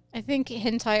 I think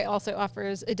hentai also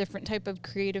offers a different type of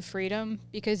creative freedom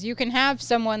because you can have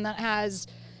someone that has,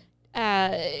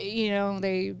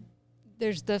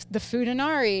 there's the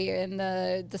Fudanari and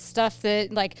the stuff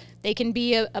that like they can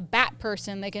be a bat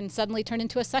person, they can suddenly turn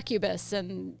into a succubus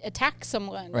and attack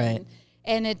someone. Right.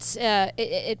 And it's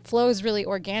it flows really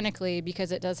organically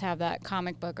because it does have that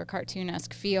comic book or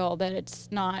cartoon-esque feel that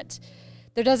it's not.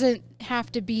 There doesn't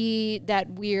have to be that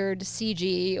weird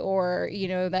CG or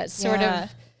that sort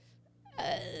of.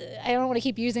 I don't want to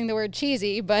keep using the word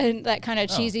cheesy, but that kind of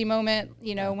cheesy moment,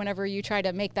 whenever you try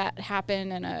to make that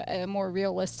happen in a more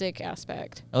realistic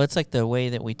aspect. Oh, it's like the way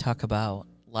that we talk about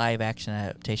live action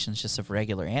adaptations just of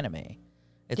regular anime.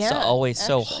 It's always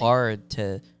so hard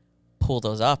to pull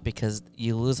those off because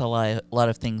you lose a lot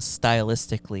of things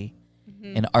stylistically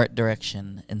in art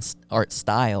direction and art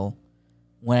style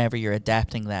whenever you're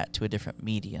adapting that to a different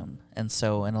medium. And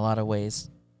so in a lot of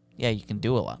ways, you can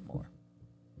do a lot more.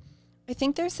 I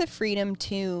think there's the freedom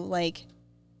to like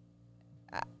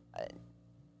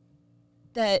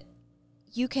that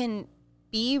you can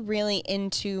be really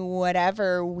into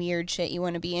whatever weird shit you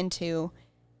want to be into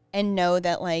and know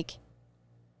that like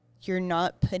you're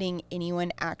not putting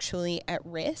anyone actually at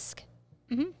risk.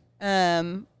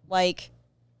 Like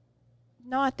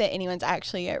not that anyone's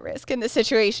actually at risk in the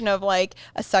situation of like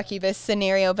a succubus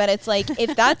scenario, but it's like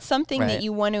if that's something that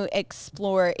you want to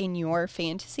explore in your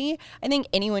fantasy, I think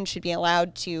anyone should be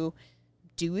allowed to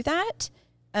do that.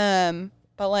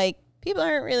 But like people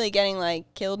aren't really getting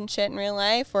like killed and shit in real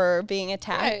life or being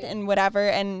attacked and whatever.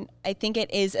 And I think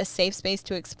it is a safe space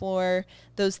to explore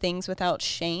those things without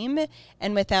shame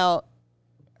and without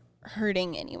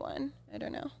hurting anyone. I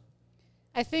don't know.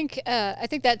 I think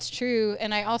that's true,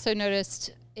 and I also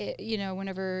noticed,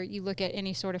 whenever you look at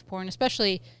any sort of porn,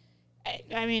 especially,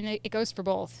 I mean, it goes for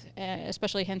both,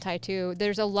 especially hentai too.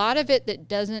 There's a lot of it that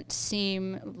doesn't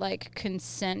seem like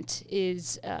consent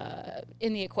is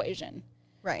in the equation.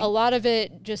 Right. A lot of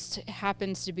it just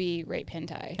happens to be rape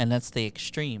hentai, and that's the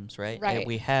extremes, right? Right.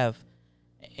 We have,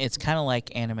 it's kind of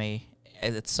like anime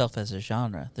itself as a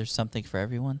genre. There's something for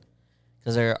everyone,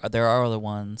 because there are other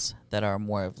ones that are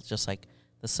more of just like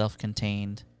the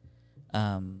self-contained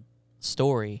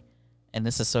story, and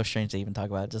this is so strange to even talk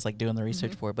about, just like doing the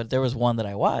research for it. But there was one that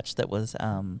I watched that was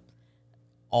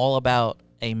all about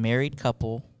a married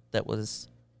couple that was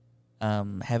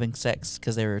having sex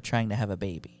because they were trying to have a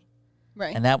baby,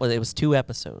 Right. and it was 2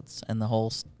 episodes, and the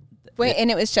whole Wait, and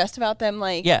it was just about them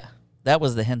like that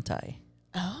was the hentai,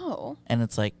 and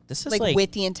it's like this is like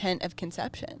with the intent of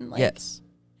conception. Like, yes.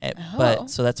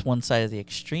 But so that's one side of the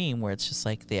extreme where it's just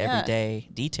like the everyday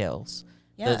details.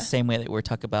 Yeah. The same way that we're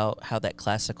talking about how that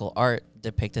classical art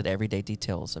depicted everyday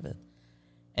details of it.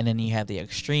 And then you have the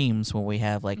extremes where we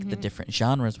have like the different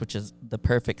genres, which is the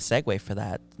perfect segue for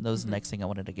that. That was the next thing I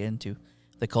wanted to get into,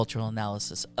 the cultural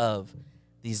analysis of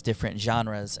these different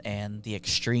genres and the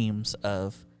extremes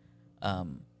of,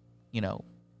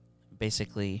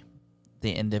 basically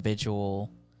the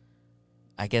individual,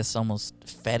 I guess almost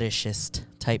fetishist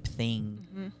type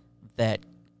thing that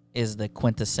is the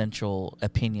quintessential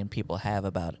opinion people have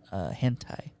about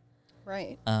hentai.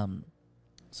 Right.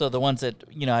 So the ones that,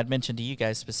 I'd mentioned to you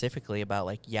guys specifically about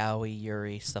like yaoi,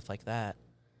 yuri, stuff like that.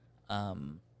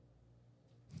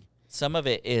 Some of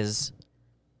it is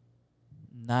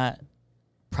not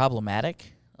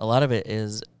problematic. A lot of it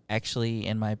is actually,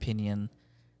 in my opinion,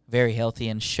 very healthy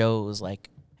and shows like,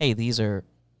 hey, these are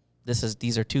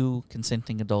 2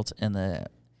 consenting adults in the,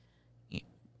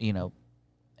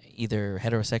 either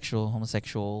heterosexual,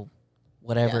 homosexual,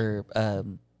 whatever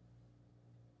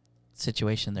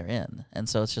situation they're in. And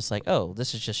so it's just like, oh,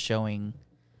 this is just showing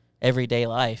everyday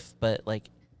life, but like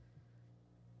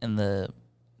in the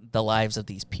lives of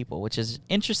these people, which is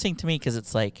interesting to me because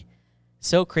it's like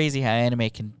so crazy how anime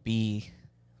can be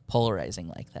polarizing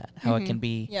like that. How it can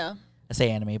be, I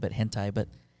say anime, but hentai, but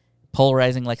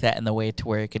polarizing like that in the way to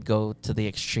where it could go to the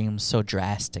extremes so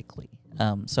drastically.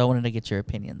 So I wanted to get your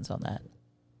opinions on that.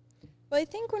 Well, I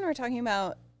think when we're talking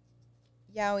about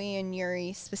yaoi and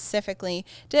yuri specifically,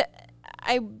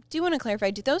 I do want to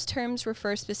clarify, do those terms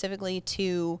refer specifically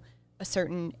to a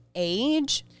certain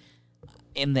age?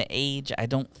 In the age, I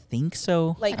don't think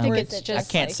so. Like, I think or it's is it just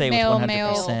I can't like say male, with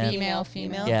 100%. male,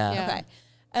 female. Yeah. Okay.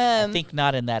 I think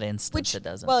not in that instance. It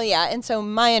doesn't. Well, yeah, and so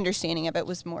my understanding of it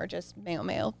was more just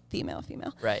male, female.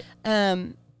 Right.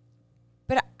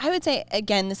 But I would say,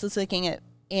 again, this is looking at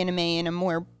anime in a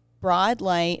more broad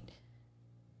light.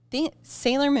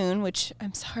 Sailor Moon, which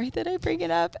I'm sorry that I bring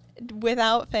it up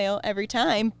without fail every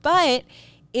time, but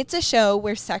it's a show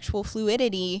where sexual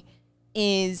fluidity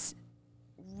is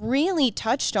really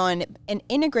touched on and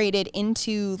integrated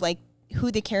into like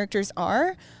who the characters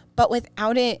are, but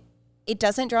without it, it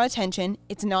doesn't draw attention.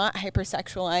 It's not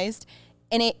hypersexualized,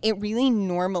 and it really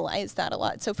normalized that a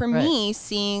lot. So for me,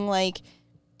 seeing like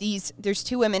there's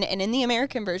two women, and in the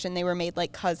American version, they were made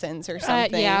like cousins or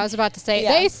something. Yeah, I was about to say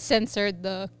they censored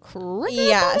the crap.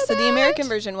 Yeah, so the American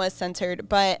version was censored,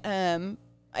 but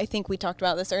I think we talked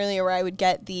about this earlier, where I would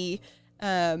get the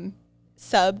subbed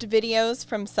videos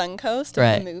from Suncoast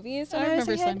of the movies. I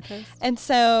remember Suncoast, and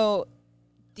so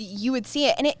you would see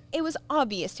it, and it was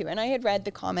obvious too. And I had read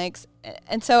the comics,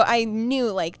 and so I knew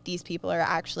like these people are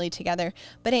actually together,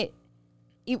 but it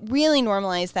really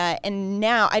normalized that. And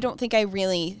now I don't think I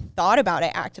really thought about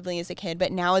it actively as a kid,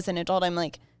 but now as an adult, I'm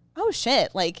like, oh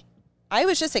shit, like I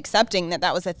was just accepting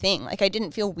that was a thing. Like I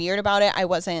didn't feel weird about it. I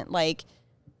wasn't like,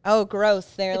 oh gross,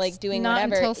 they're like doing not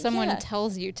whatever. Until someone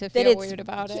tells you to feel weird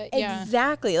about it.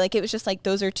 Exactly. Like it was just like,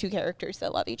 those are two characters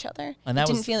that love each other. And it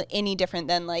didn't feel any different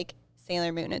than like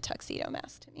Sailor Moon and Tuxedo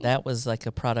Mask to me. That was like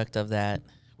a product of that.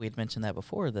 We had mentioned that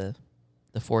before, the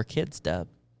 4Kids dub.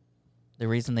 The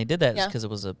reason they did that is because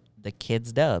it was the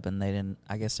kids dub, and they didn't.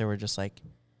 I guess they were just like,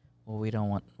 well, we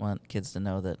don't want kids to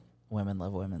know that women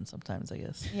love women. Sometimes, I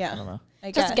guess. Yeah, I don't know.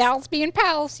 Just gals being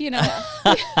pals, you know.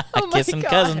 Kissing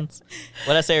cousins.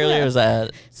 What I say earlier was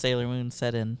Sailor Moon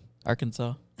set in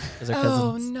Arkansas. Those are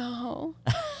cousins. Oh no,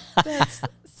 that's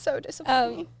so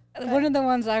disappointing. One of the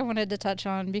ones I wanted to touch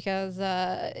on because,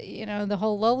 the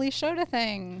whole Loli Shota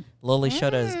thing. Loli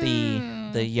Shota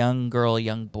is the young girl,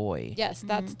 young boy. Yes,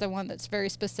 that's the one that's very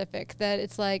specific. That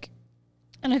it's like,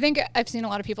 and I think I've seen a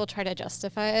lot of people try to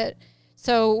justify it.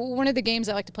 So one of the games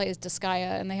I like to play is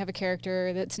Disgaea, and they have a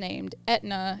character that's named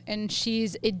Etna, and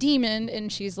she's a demon, and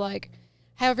she's like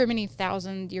however many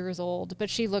thousand years old, but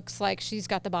she looks like she's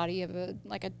got the body of a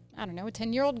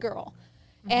 10-year-old girl.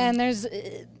 Mm-hmm. And there's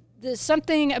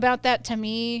something about that to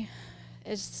me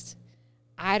is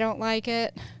I don't like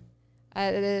it.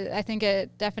 I think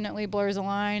it definitely blurs a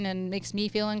line and makes me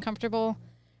feel uncomfortable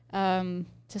to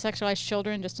sexualize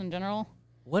children just in general.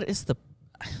 What is the...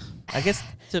 I guess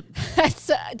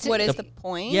what is the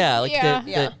point? Yeah, like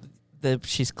the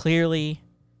she's clearly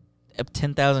a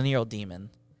 10,000-year-old demon.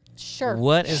 Sure.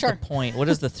 What is the point? What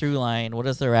is the through line? What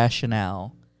is the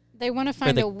rationale? They want to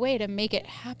find a way to make it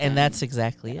happen. And that's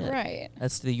exactly it. Right.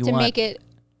 That's to make it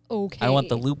okay. I want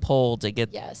the loophole to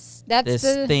get that's this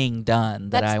thing done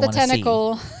that I want to see. That's the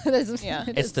tentacle.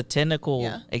 It's the tentacle.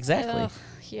 Yeah. Exactly.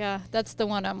 Yeah, that's the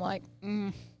one I'm like,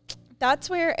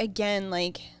 That's where, again,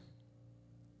 like,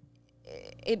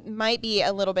 it might be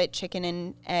a little bit chicken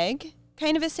and egg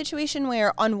kind of a situation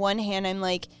where on one hand I'm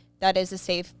like, that is a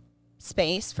safe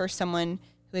space for someone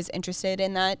who is interested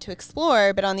in that to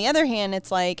explore. But on the other hand,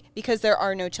 it's like, because there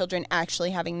are no children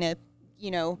actually having to,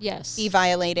 be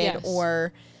violated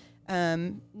or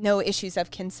no issues of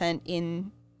consent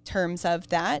in terms of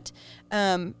that.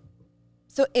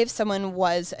 So if someone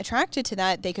was attracted to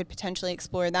that, they could potentially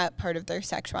explore that part of their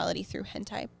sexuality through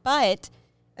hentai. But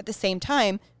at the same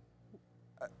time,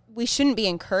 we shouldn't be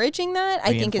encouraging that,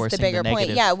 I think, is the bigger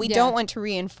point. Yeah, we don't want to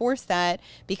reinforce that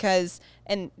because,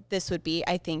 and this would be,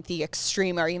 I think, the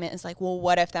extreme argument is like, well,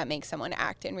 what if that makes someone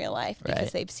act in real life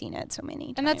because they've seen it so many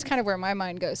times? And that's kind of where my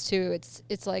mind goes too.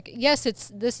 It's like, yes,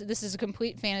 this is a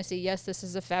complete fantasy. Yes, this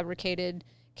is a fabricated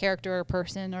character or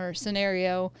person or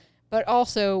scenario, but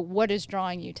also what is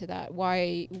drawing you to that?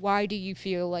 Why do you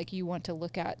feel like you want to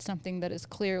look at something that is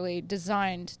clearly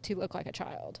designed to look like a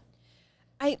child?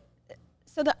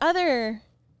 So the other,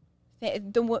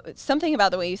 something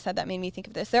about the way you said that made me think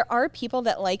of this. There are people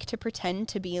that like to pretend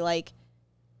to be like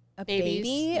a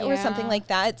baby or something like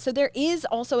that. So there is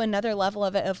also another level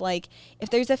of it of like, if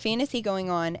there's a fantasy going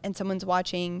on and someone's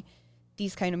watching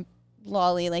these kind of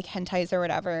lolly, like hentais or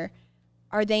whatever,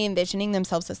 are they envisioning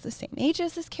themselves as the same age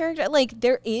as this character? Like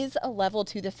there is a level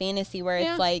to the fantasy where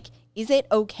it's like, is it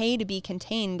okay to be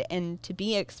contained and to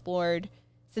be explored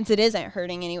since it isn't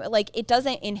hurting anyone? Like it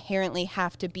doesn't inherently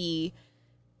have to be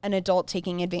an adult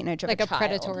taking advantage of like a child.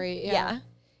 Predatory. Yeah.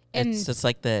 And it's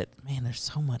like that, man, there's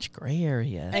so much gray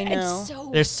area. I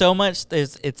know. There's so much,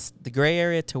 it's the gray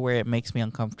area to where it makes me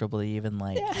uncomfortable even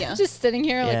like. Yeah. Just sitting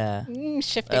here like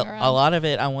shifting around. A lot of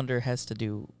it I wonder has to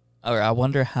do, or I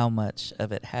wonder how much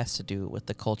of it has to do with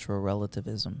the cultural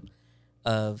relativism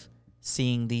of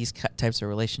seeing these types of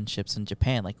relationships in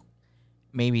Japan. Like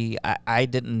maybe I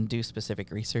didn't do specific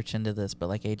research into this, but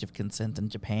like age of consent in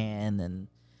Japan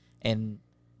and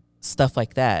stuff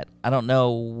like that. I don't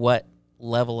know what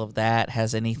level of that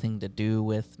has anything to do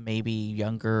with maybe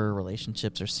younger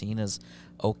relationships are seen as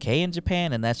okay in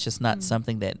Japan, and that's just not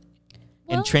something that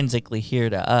Well- intrinsically here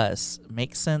to us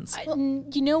makes sense.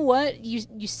 You know what?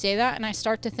 You say that, and I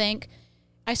started to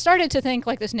think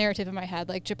like this narrative in my head,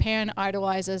 like Japan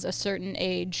idolizes a certain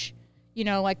age, you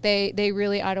know, like they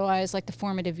really idolize like the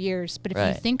formative years. But if you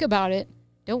Right. think about it,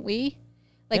 don't we?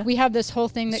 Like Yeah. we have this whole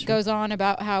thing That's that true. goes on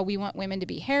about how we want women to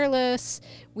be hairless.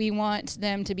 We want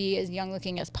them to be as young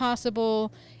looking as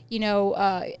possible. You know,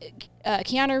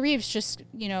 Keanu Reeves just,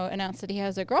 you know, announced that he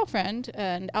has a girlfriend,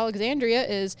 and Alexandria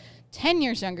is 10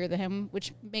 years younger than him,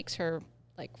 which makes her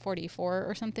like 44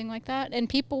 or something like that. And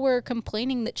people were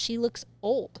complaining that she looks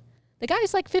old. The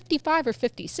guy's like 55 or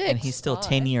 56. And he's still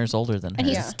 10 years older than her. And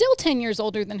he's Yeah. still 10 years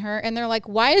older than her. And they're like,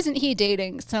 why isn't he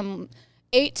dating some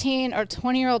 18 or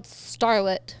 20-year-old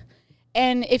starlet?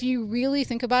 And if you really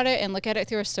think about it and look at it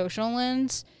through a social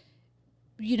lens,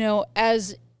 you know,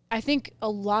 as I think a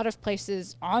lot of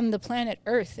places on the planet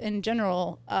Earth in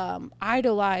general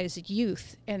idolize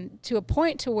youth, and to a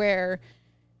point to where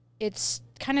it's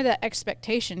kind of that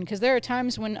expectation. Because there are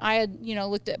times when I had, you know,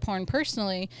 looked at porn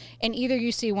personally, and either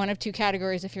you see one of two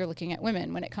categories if you're looking at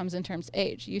women when it comes in terms of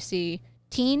age. You see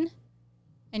teen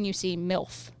and you see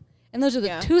MILF. And those are the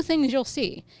Yeah. two things you'll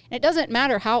see. And it doesn't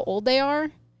matter how old they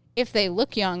are. If they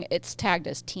look young, it's tagged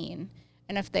as teen.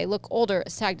 And if they look older,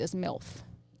 it's tagged as MILF.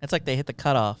 It's like they hit the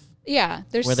cutoff Yeah,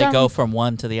 there's where some, they go from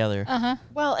one to the other.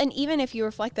 Well, and even if you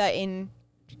reflect that in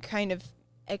kind of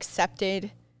accepted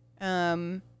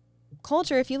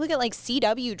culture, if you look at like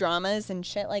CW dramas and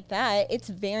shit like that, it's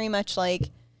very much like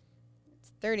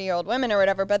 30-year-old women or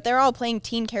whatever, but they're all playing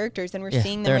teen characters, and we're Yeah,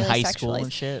 seeing them they're in really high school sexualized.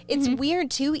 and shit. It's weird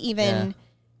too, even, Yeah.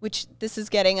 which this is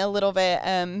getting a little bit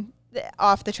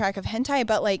off the track of hentai,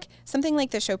 but like something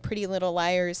like the show Pretty Little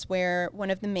Liars, where one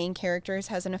of the main characters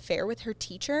has an affair with her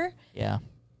teacher. Yeah.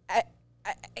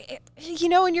 You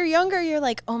know, when you're younger, you're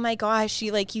like, oh my gosh,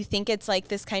 you think it's like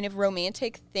this kind of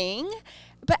romantic thing.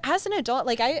 But as an adult,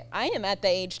 like I am at the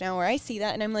age now where I see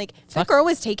that and I'm like, if that Fuck. girl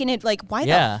was taking it, like, why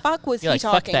Yeah. the fuck was You're he like,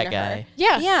 fuck talking that to guy. her?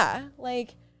 Yeah. Yeah.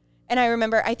 Like, and I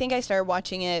remember, I think I started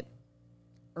watching it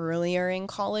earlier in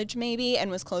college maybe, and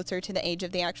was closer to the age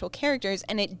of the actual characters,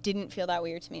 and it didn't feel that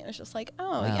weird to me. It was just like,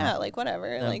 oh Wow. yeah, like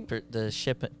whatever. Like, The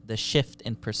shift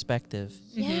in perspective.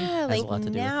 yeah, Has a like lot to do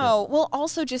with now. Well,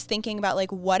 also just thinking about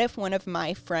like, what if one of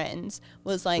my friends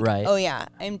was like, Right. oh yeah,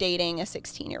 I'm dating a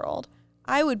 16-year-old.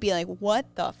 I would be like,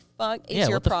 what the fuck is Yeah,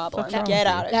 your what the problem? fuck's wrong Get with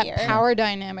you? out of That here. power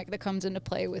dynamic that comes into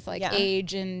play with like Yeah.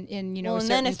 age and you know, Well, and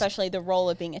then certain especially the role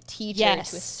of being a teacher to a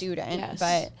Yes. student. Yes.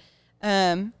 But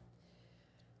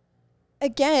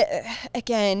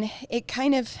again, it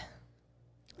kind of,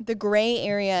 the gray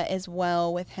area as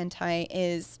well with hentai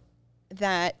is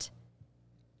that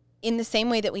in the same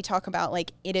way that we talk about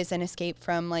like it is an escape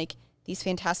from like these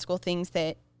fantastical things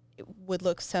that would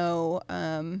look so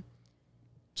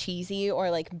cheesy or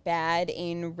like bad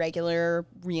in regular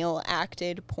real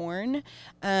acted porn,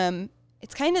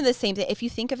 it's kind of the same thing. If you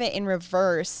think of it in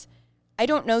reverse, I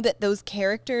don't know that those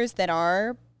characters that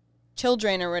are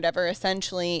children or whatever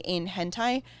essentially in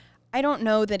hentai, I don't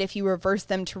know that if you reverse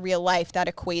them to real life, that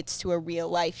equates to a real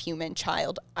life human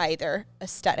child either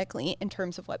aesthetically in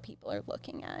terms of what people are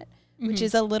looking at, which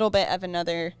is a little bit of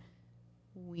another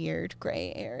weird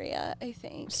gray area, I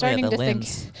think. starting the to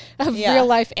lens. think of Yeah. real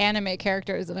life anime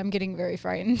characters, and I'm getting very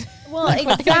frightened. Well,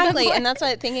 exactly. And that's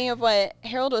what thinking of what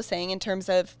Harold was saying in terms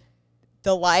of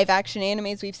the live action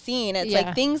animes we've seen. It's Yeah.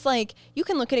 like things like you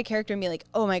can look at a character and be like,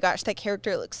 oh my gosh, that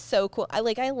character looks so cool. I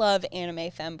love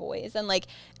anime femboys and like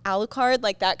Alucard,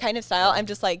 like that kind of style. I'm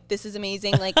just like, this is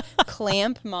amazing. Like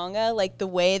Clamp manga, like the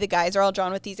way the guys are all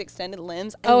drawn with these extended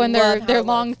limbs. I Oh, and love their how their it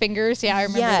long looks. fingers. Yeah, I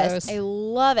remember Yes, those. I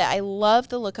love it. I love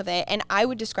the look of it. And I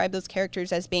would describe those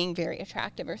characters as being very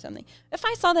attractive or something. If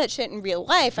I saw that shit in real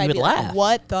life, You I'd would be laugh. like,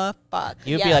 what the fuck?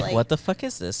 You'd Yeah, be like, what the fuck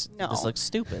is this? No. This looks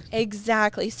stupid.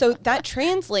 Exactly. So that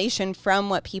translation from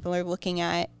what people are looking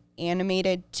at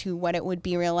animated to what it would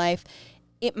be real life,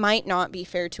 it might not be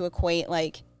fair to equate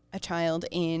like a child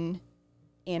in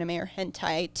anime or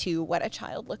hentai to what a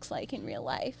child looks like in real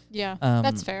life Yeah, Um,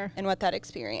 that's fair. and what that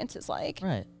experience is like.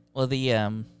 Right. Well, the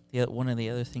one of the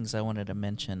other things I wanted to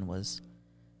mention was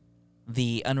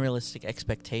the unrealistic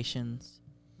expectations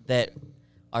that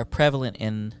are prevalent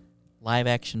in live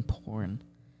action porn.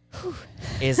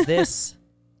 Is this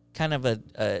kind of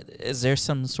is there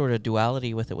some sort of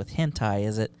duality with it with hentai?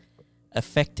 Is it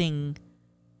affecting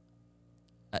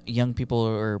young people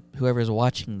or whoever's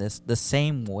watching this the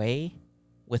same way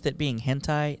with it being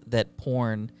hentai that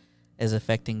porn is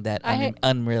affecting that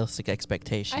unrealistic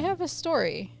expectation? I have a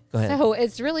story Go ahead. So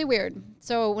it's really weird.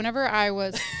 So whenever I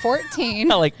was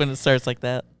 14, I like when it starts like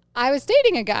that. I was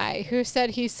dating a guy who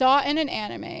said he saw in an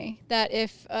anime that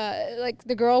if like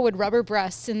the girl would rub her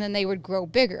breasts and then they would grow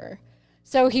bigger.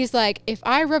 So he's like, if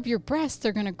I rub your breasts,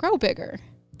 they're going to grow bigger.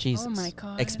 Jesus. Oh my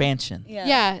God. Expansion.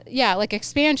 Yeah, like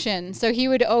expansion. So he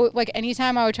would, like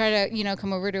anytime I would try to,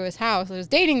 come over to his house, I was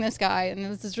dating this guy and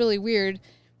this is really weird.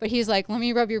 But he's like, let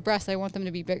me rub your breasts. I want them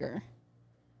to be bigger.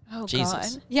 Oh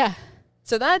Jesus. God. Yeah.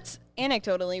 So that's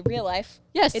anecdotally real life.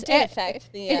 Yes. It did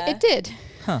affect the. It did.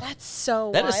 That's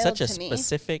so That wild is such a to me.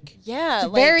 specific. Yeah.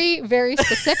 Like, Very, very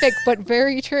specific, but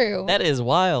very true. That is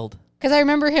wild. Because I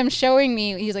remember him showing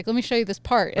me, he's like, let me show you this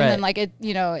part. And Right. then like it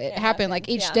happened like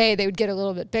each yeah. day they would get a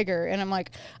little bit bigger. And I'm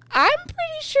like, I'm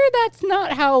pretty sure that's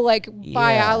not how like Yeah.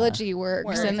 biology works.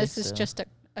 Works. And I this think is so. just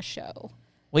a show.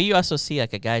 Well, you also see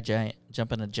like a guy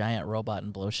jump in a giant robot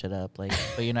and blow shit up, like,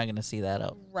 but you're not gonna see that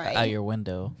out Right. your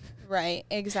window. Right.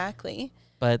 Exactly.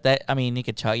 But that, I mean, you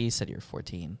could chalk. You said you're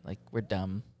 14. Like, we're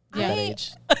dumb at that I-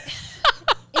 age.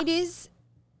 It is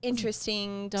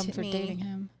interesting Dumb to for me. dating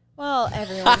him. Well,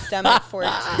 everyone's dumb at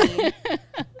 14.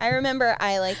 I remember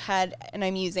I like had, and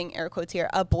I'm using air quotes here,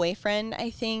 a boyfriend, I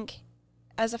think,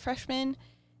 as a freshman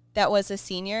that was a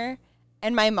senior.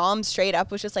 And my mom straight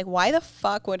up was just like, why the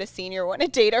fuck would a senior want to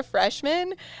date a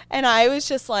freshman? And I was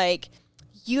just like,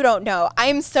 you don't know.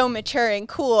 I'm so mature and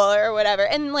cool or whatever.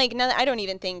 And like, no, I don't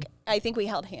even think, I think we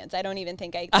held hands. I don't even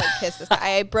think I like, kissed this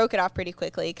guy. I broke it off pretty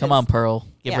quickly. Come on, Pearl,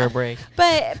 give her yeah. a break.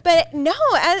 But no,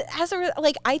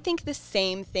 like I think the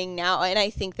same thing now, and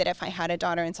I think that if I had a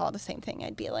daughter and saw the same thing,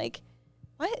 I'd be like,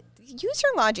 "What? Use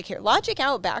your logic here. Logic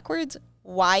out backwards.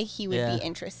 Why he would Yeah. be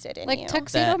interested in Like you?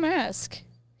 Tuxedo That- Mask.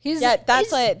 Yeah,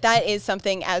 that is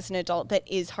something as an adult that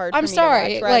is hard. I'm for me sorry.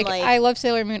 To watch, where Like, I'm I love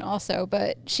Sailor Moon also,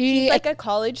 but she's she like a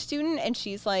college student, and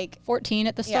she's like, 14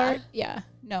 at the Yeah. start. Yeah.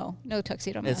 No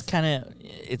Tuxedo It's Mask. kind of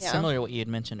it's Yeah. similar to what you had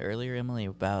mentioned earlier, Emily,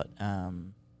 about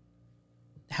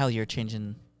how you're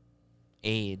changing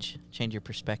age, change your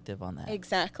perspective on that.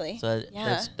 exactly. So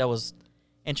Yeah. that was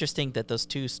interesting that those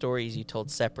two stories you told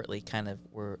separately kind of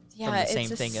were from Yeah, the it's same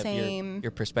the thing same- of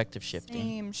your perspective shifting.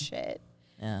 Same shit.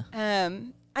 Yeah.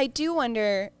 I do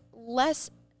wonder less,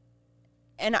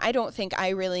 and I don't think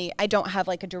I don't have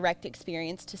like a direct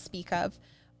experience to speak of,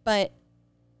 but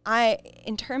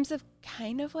in terms of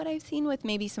kind of what I've seen with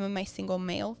maybe some of my single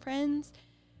male friends,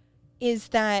 is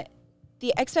that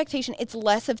the expectation, it's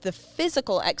less of the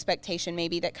physical expectation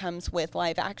maybe that comes with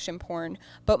live action porn,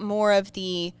 but more of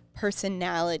the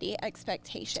personality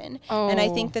expectation. And I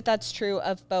think that that's true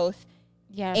of both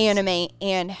yes. anime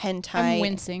and hentai. I'm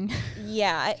wincing.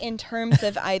 Yeah, in terms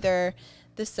of either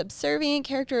the subservient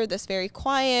character, this very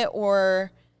quiet,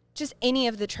 or just any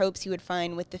of the tropes you would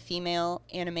find with the female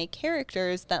anime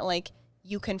characters that, like,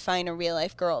 you can find a real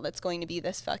life girl that's going to be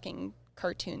this fucking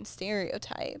cartoon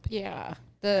stereotype. Yeah.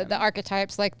 The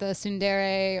archetypes like the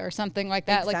tsundere or something like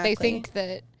that. Like they Exactly. think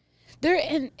that they're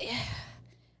in.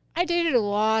 I dated a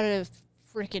lot of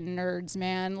freaking nerds,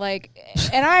 man. Like,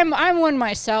 and I'm one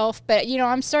myself, but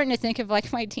I'm starting to think of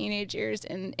like my teenage years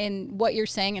and what you're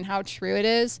saying and how true it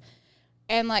is,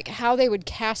 and like how they would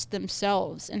cast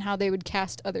themselves and how they would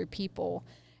cast other people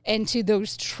into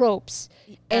those tropes.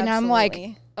 And I'm like,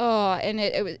 Absolutely. oh, and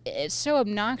it's so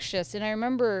obnoxious. And I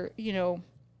remember,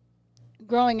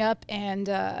 growing up and,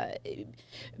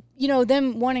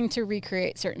 them wanting to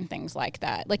recreate certain things like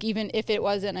that. Like even if it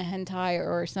wasn't a hentai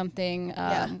or something,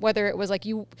 whether it was like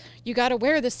you got to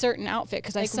wear this certain outfit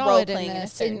because I Like saw it in role-playing in a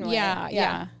this. certain And way. yeah.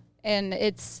 Yeah. And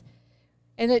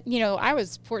I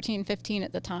was 14, 15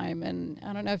 at the time. And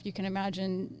I don't know if you can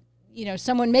imagine,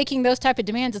 someone making those type of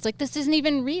demands. It's like, this isn't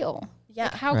even real. Yeah.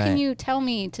 Like, how Right. can you tell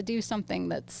me to do something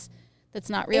that's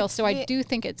not real? It's So I re- do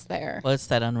think it's there. Well, it's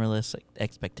that unrealistic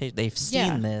expectation. They've seen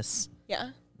Yeah. this.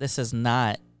 Yeah. This is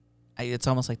not. It's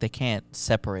almost like they can't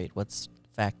separate what's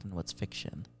fact and what's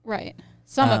fiction. Right.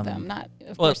 Some of Um, them, not,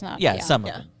 of Well, course not. yeah, some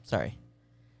Yeah. of them. Sorry.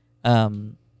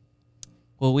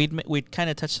 Well, we'd kind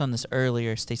of touched on this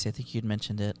earlier, Stacey. I think you'd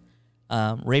mentioned it.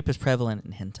 Rape is prevalent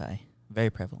in hentai, very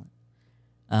prevalent.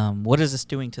 What is this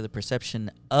doing to the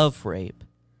perception of rape,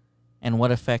 and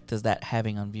what effect is that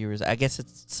having on viewers? I guess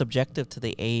it's subjective to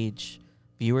the age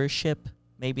viewership,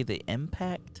 maybe the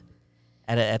impact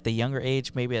at the younger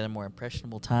age, maybe at a more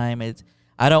impressionable time.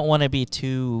 I don't want to be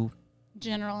too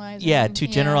Generalizing. too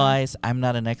generalized. I'm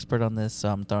not an expert on this, so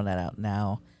I'm throwing that out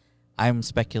now. I'm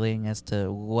speculating as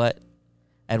to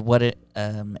at what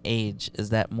age is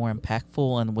that more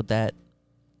impactful, and would that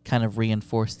kind of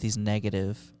reinforce these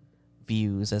negative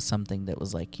views as something that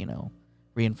was like,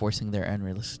 reinforcing their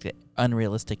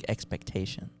unrealistic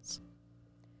expectations?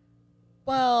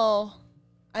 Well,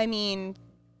 I mean,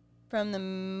 from the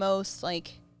most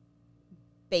like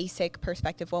basic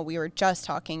perspective, what we were just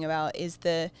talking about is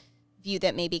the view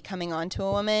that maybe coming on to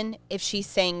a woman, if she's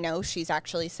saying no, she's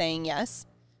actually saying yes.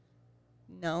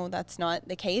 No, that's not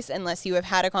the case unless you have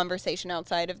had a conversation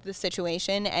outside of the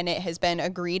situation and it has been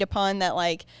agreed upon that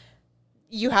like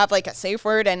you have like a safe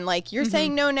word and like you're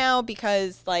saying no now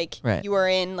because like you are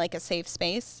in like a safe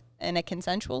space and a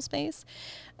consensual space.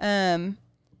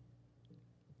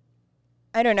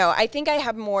 I don't know. I think I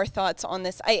have more thoughts on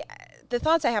this. The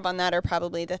thoughts I have on that are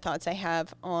probably the thoughts I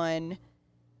have on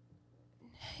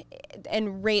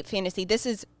and rape fantasy. This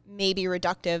is maybe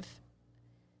reductive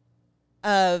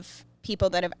of people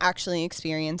that have actually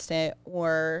experienced it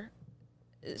or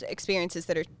experiences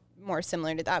that are more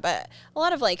similar to that. But a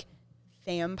lot of like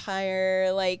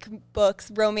vampire like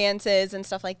books, romances and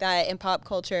stuff like that in pop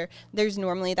culture, there's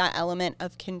normally that element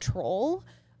of control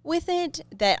with it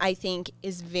that I think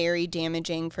is very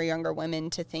damaging for younger women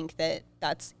to think that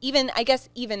that's even, I guess,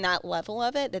 even that level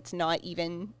of it, that's not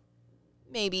even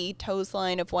maybe toes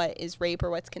line of what is rape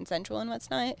or what's consensual and what's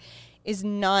not, is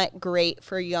not great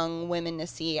for young women to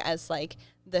see as like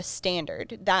the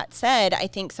standard. That said, I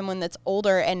think someone that's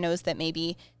older and knows that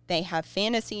maybe they have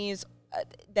fantasies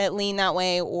that lean that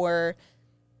way or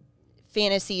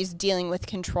fantasies dealing with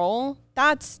control,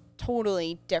 that's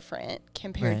totally different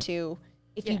compared to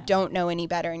if you don't know any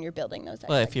better and you're building those.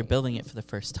 Well, if you're building it for the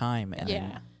first time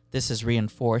and this is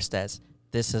reinforced as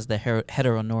this is the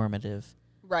heteronormative.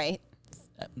 Right.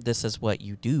 This is what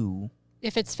you do.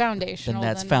 If it's foundational, then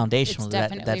that's foundational. It's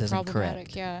definitely that isn't problematic.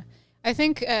 correct. Yeah. I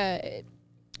think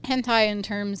hentai in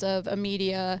terms of a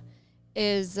media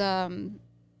is, how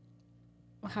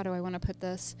do I want to put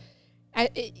this?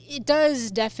 It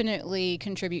does definitely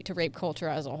contribute to rape culture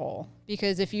as a whole,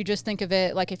 because if you just think of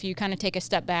it, like if you kind of take a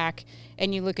step back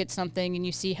and you look at something and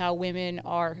you see how women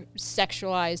are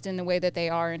sexualized in the way that they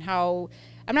are and how,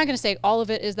 I'm not going to say all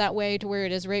of it is that way to where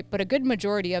it is rape, but a good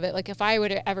majority of it, like if I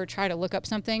would ever try to look up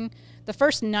something, the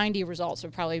first 90 results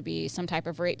would probably be some type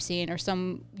of rape scene or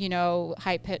some, you know,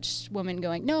 high-pitched woman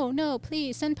going, no,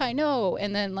 please, senpai, no.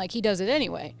 And then like he does it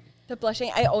anyway. The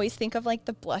blushing, I always think of like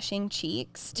the blushing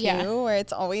cheeks too, where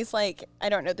it's always like, I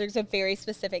don't know, there's a very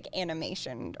specific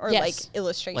animation or like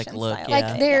illustration like look, style.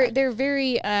 yeah. Like they're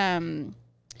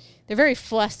very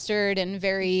flustered and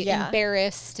very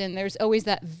embarrassed, and there's always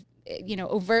that, you know,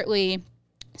 overtly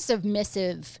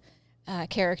submissive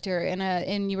character.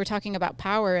 And you were talking about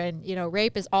power, and you know,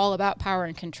 rape is all about power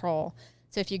and control.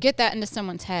 So if you get that into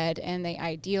someone's head and they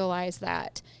idealize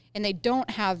that, and they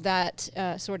don't have that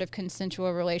sort of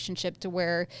consensual relationship to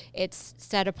where it's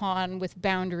set upon with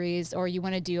boundaries, or you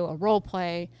want to do a role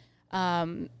play,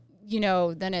 you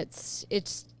know, then it's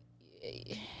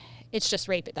just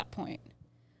rape at that point.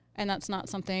 And that's not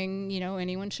something, you know,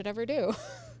 anyone should ever do.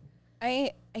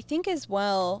 I think as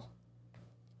well,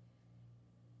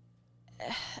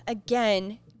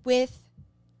 again, with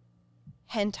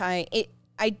hentai,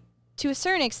 to a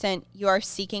certain extent, you are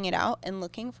seeking it out and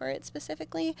looking for it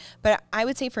specifically. But I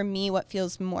would say for me, what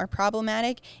feels more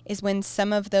problematic is when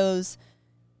some of those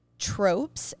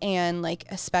tropes and like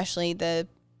especially the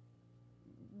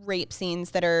rape scenes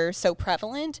that are so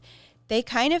prevalent, they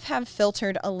kind of have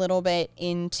filtered a little bit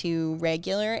into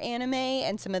regular anime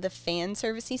and some of the fan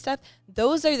servicey stuff.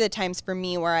 Those are the times for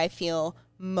me where I feel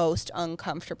most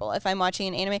uncomfortable if I'm watching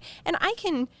an anime. And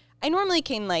I normally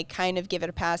can like kind of give it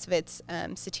a pass if it's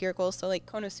satirical. So like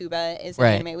Konosuba is an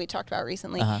anime we talked about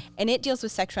recently, and it deals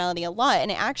with sexuality a lot,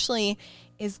 and it actually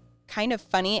is kind of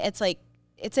funny. It's like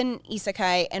it's an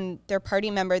isekai, and their party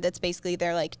member that's basically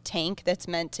their like tank that's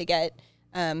meant to get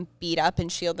beat up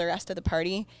and shield the rest of the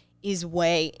party is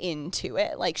way into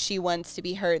it. Like she wants to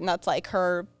be hurt, and that's like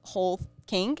her whole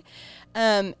kink.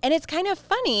 And it's kind of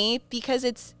funny because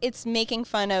it's making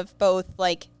fun of both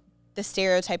like the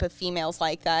stereotype of females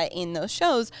like that in those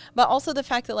shows, but also the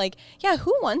fact that like, yeah,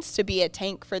 who wants to be a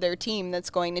tank for their team that's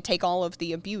going to take all of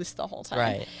the abuse the whole time?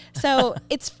 Right. So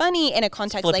it's funny in a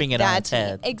context like flipping it that. on its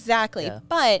head. Exactly. Yeah.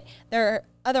 But there are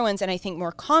other ones, and I think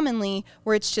more commonly,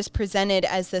 where it's just presented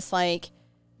as this like,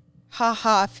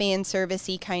 haha, fan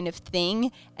servicey kind of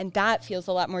thing. And that feels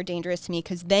a lot more dangerous to me,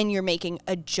 because then you're making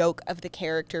a joke of the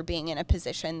character being in a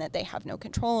position that they have no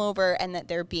control over, and that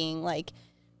they're being like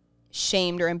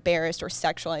shamed or embarrassed or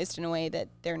sexualized in a way that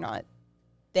they're not,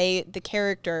 the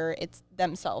character it's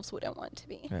themselves wouldn't want to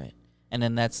be. Right. And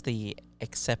then that's the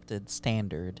accepted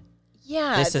standard.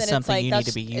 Yeah. This is something like, you need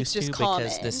to be used to common.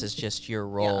 because this is just your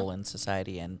role in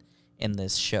society and in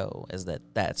this show, is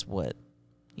that's what,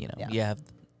 you know, you have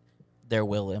their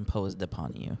will imposed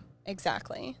upon you.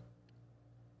 Exactly.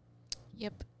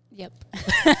 Yep.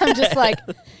 I'm just like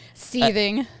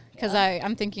seething Because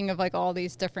I'm thinking of like all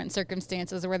these different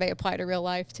circumstances where they apply to real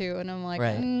life too, and I'm like,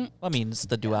 Right. Well, I mean, it's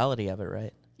the duality of it,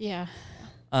 right? yeah.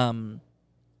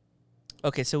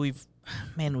 Okay, so we've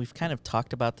kind of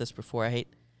talked about this before. I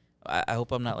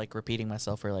hope I'm not like repeating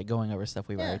myself or like going over stuff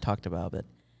we've already talked about, but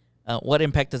what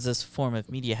impact does this form of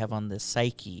media have on the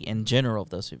psyche in general of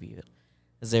those who view it?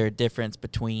 Is there a difference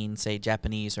between, say,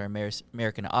 Japanese or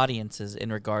American audiences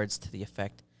in regards to the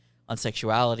effect on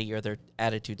sexuality or their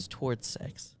attitudes towards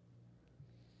sex?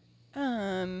 So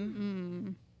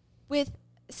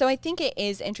I think it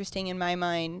is interesting in my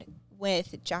mind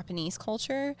with Japanese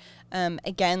culture.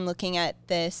 Again, looking at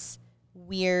this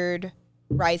weird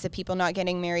rise of people not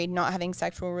getting married, not having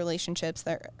sexual relationships,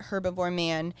 the herbivore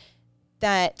man,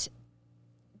 that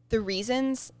the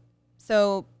reasons,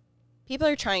 so people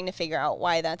are trying to figure out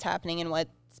why that's happening and what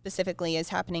specifically is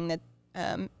happening that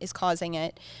is causing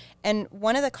it. And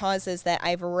one of the causes that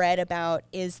I've read about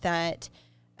is that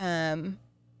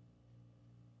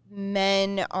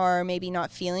men are maybe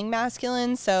not feeling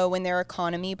masculine. So when their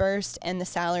economy burst and the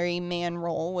salary man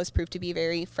role was proved to be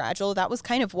very fragile, that was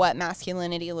kind of what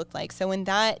masculinity looked like. So when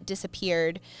that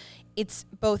disappeared, it's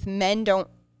both men don't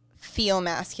feel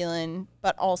masculine,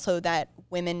 but also that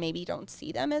women maybe don't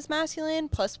see them as masculine,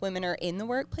 plus women are in the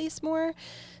workplace more.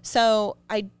 So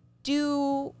I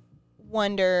do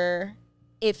wonder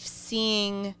if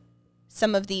seeing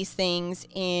some of these things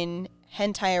in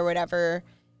hentai or whatever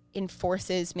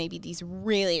enforces maybe these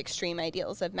really extreme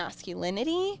ideals of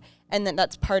masculinity, and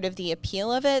that's part of the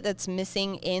appeal of it that's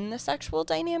missing in the sexual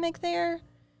dynamic there.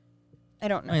 I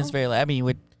don't know. I mean, it's very. I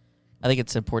think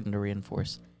it's important to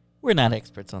reinforce. We're not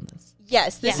experts on this.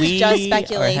 Yes, this is just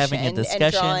speculation. We are having a discussion,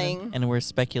 and drawing. and we're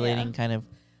speculating kind of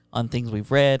on things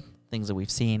we've read, things that we've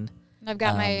seen. I've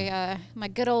got my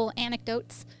good old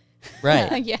anecdotes.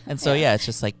 Right. Yeah. And so, it's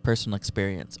just like personal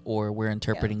experience, or we're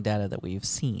interpreting data that we've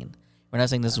seen. We're not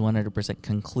saying this is 100%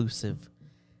 conclusive.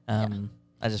 I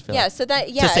just feel so that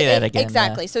to say that again.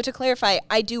 Exactly. So to clarify,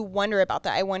 I do wonder about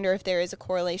that. I wonder if there is a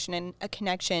correlation and a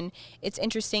connection. It's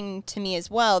interesting to me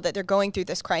as well that they're going through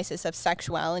this crisis of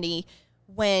sexuality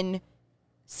when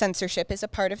censorship is a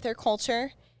part of their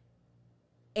culture,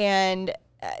 and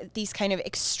these kind of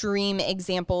extreme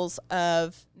examples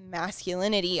of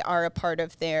masculinity are a part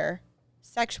of their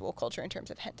sexual culture in terms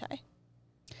of hentai.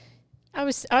 I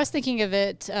was thinking of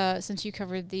it since you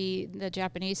covered the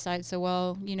Japanese side so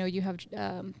well. You know, you have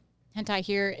hentai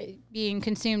here being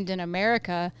consumed in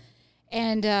America,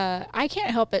 and I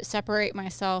can't help but separate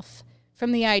myself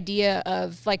from the idea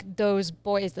of like those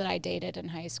boys that I dated in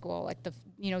high school. Like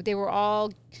they were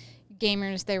all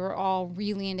gamers. They were all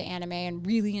really into anime and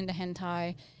really into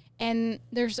hentai. And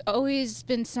there's always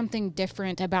been something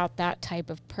different about that type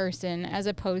of person as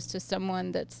opposed to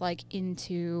someone that's like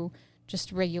into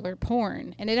just regular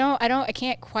porn. And I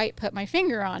can't quite put my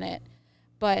finger on it,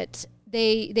 but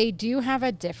they do have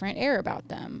a different air about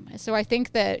them. So I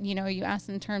think that, you asked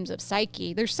in terms of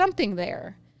psyche, there's something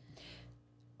there.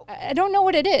 I don't know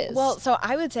what it is. Well, so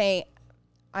I would say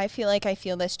I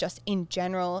feel this just in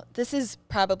general. This is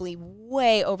probably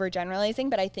way overgeneralizing,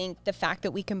 but I think the fact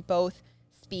that we can both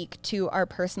speak to our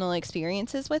personal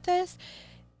experiences with this,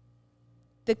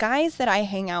 the guys that I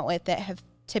hang out with that have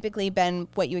typically been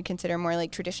what you would consider more like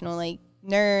traditional like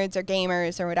nerds or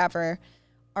gamers or whatever,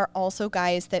 are also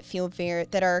guys that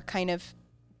that are kind of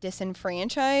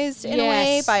disenfranchised in a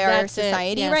way by our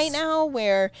society right now,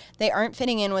 where they aren't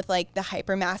fitting in with like the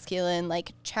hyper masculine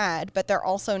like Chad, but they're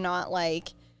also not like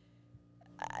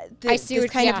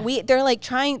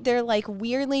they're like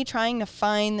weirdly trying to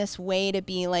find this way to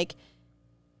be like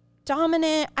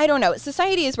dominant. I don't know.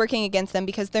 Society is working against them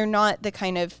because they're not the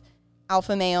kind of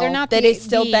alpha male that is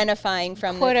still benefiting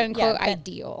from quote unquote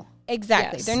ideal.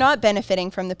 Exactly. Yes. They're not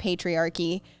benefiting from the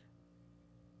patriarchy,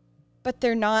 but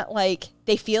they're not like,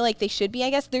 they feel like they should be, I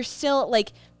guess. They're still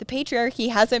like, the patriarchy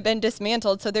hasn't been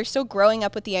dismantled, so they're still growing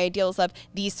up with the ideals of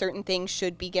these certain things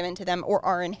should be given to them or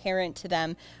are inherent to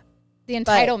them. The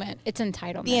entitlement. It's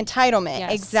entitlement. The entitlement.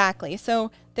 Yes. Exactly.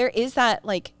 So there is that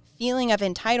like feeling of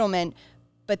entitlement,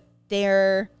 but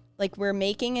they're like, we're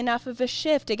making enough of a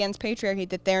shift against patriarchy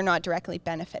that they're not directly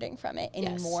benefiting from it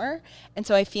anymore. Yes. And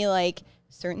so I feel like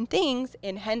certain things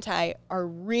in hentai are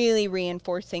really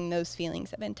reinforcing those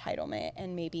feelings of entitlement,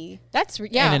 and maybe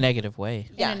in a negative way.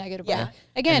 In a negative way.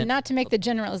 Again, not to make the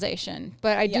generalization,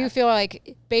 but I do feel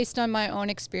like based on my own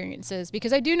experiences,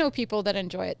 because I do know people that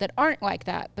enjoy it that aren't like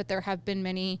that, but there have been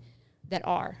many that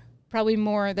are. Probably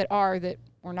more that are that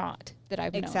were not that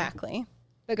I've known. Exactly.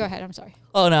 But go ahead, I'm sorry.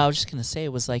 Oh no, I was just gonna say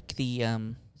it was like the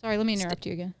Sorry, let me interrupt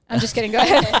you again. I'm just kidding. Go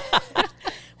ahead.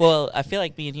 Well, I feel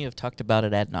like me and you have talked about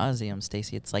it ad nauseum,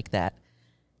 Stacey. It's like that.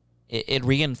 it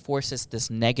reinforces this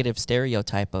negative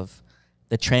stereotype of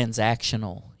the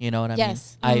transactional. You know what I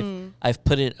Yes. mean? I've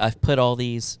put all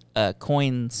these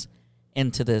coins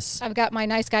into this. I've got my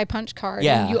nice guy punch card.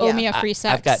 Yeah. And you owe Yeah. me a free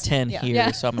sex. I've got 10 Yeah. here,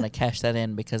 Yeah. so I'm going to cash that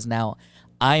in because now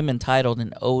I'm entitled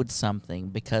and owed something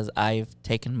because I've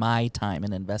taken my time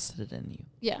and invested it in you.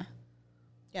 Yeah.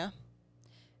 Yeah,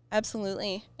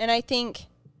 absolutely. And I think,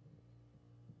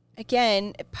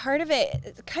 again, part of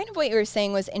it, kind of what you were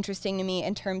saying was interesting to me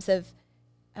in terms of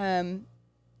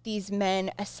these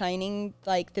men assigning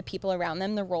like the people around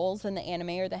them the roles in the anime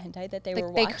or the hentai that they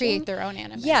were They watching. create their own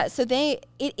anime. Yeah, so it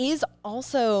is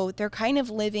also, they're kind of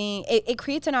living, it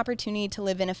creates an opportunity to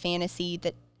live in a fantasy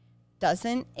that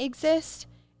doesn't exist.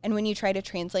 And when you try to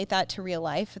translate that to real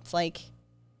life, it's like,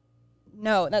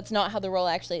 no, that's not how the role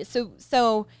actually is.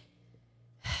 So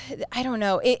I don't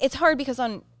know. It's hard because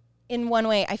in one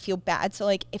way I feel bad. So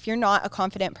like if you're not a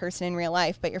confident person in real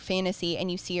life, but your fantasy and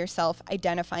you see yourself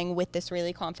identifying with this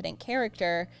really confident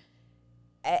character,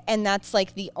 and that's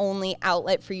like the only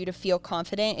outlet for you to feel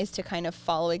confident is to kind of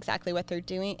follow exactly what they're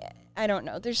doing. I don't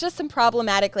know. There's just some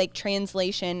problematic like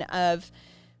translation of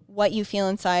what you feel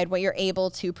inside, what you're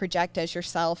able to project as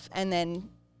yourself, and then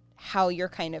how you're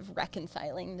kind of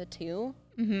reconciling the two.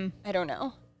 Mm-hmm. I don't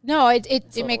know. No, it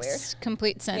little makes weird.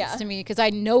 complete sense Yeah. to me because I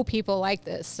know people like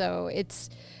this. So it's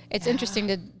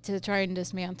interesting to try and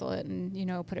dismantle it and, you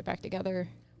know, put it back together.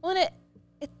 Well, and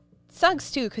it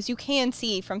sucks too because you can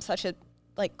see from such a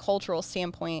like cultural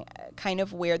standpoint kind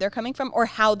of where they're coming from or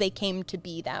how they came to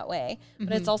be that way.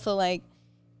 But it's also like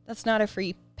that's not a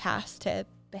free pass to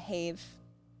behave.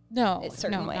 No, In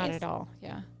certain not ways. at all.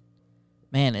 Yeah.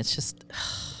 Man, it's just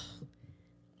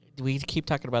we keep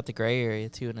talking about the gray area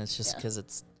too, and it's just because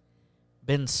it's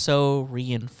been so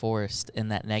reinforced in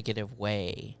that negative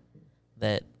way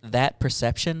that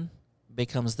perception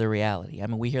becomes the reality. I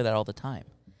mean, we hear that all the time.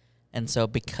 And so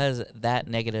because that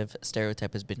negative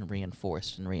stereotype has been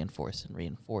reinforced and reinforced and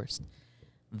reinforced,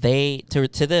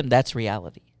 to them that's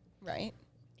reality. Right.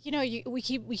 You know, we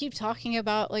keep talking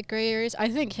about like gray areas. I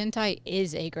think hentai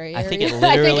is a gray area. I think it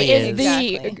literally I think it is.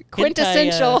 the Exactly.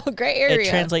 quintessential Hentai, gray area. It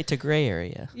translates to gray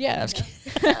area. Yeah. I was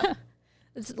kidding.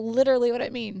 It's literally what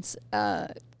it means.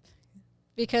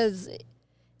 Because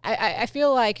I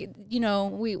feel like, you know,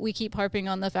 we keep harping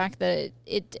on the fact that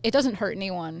it doesn't hurt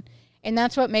anyone. And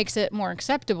that's what makes it more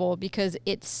acceptable because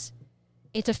it's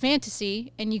a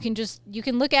fantasy and you can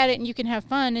look at it and you can have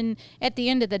fun. And at the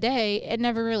end of the day, it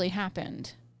never really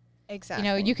happened. Exactly.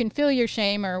 You know, you can feel your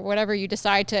shame or whatever you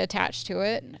decide to attach to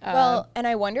it. Well, and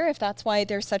I wonder if that's why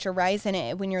there's such a rise in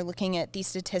it when you're looking at these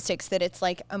statistics that it's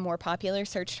like a more popular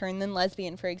search term than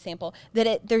lesbian, for example,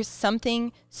 that there's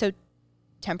something so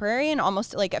temporary and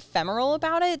almost like ephemeral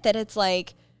about it that it's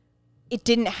like it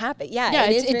didn't happen. Yeah,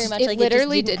 it is very much like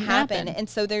literally it just didn't happen. happen. And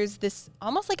so there's this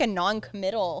almost like a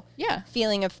non-committal Yeah.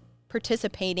 feeling of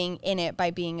participating in it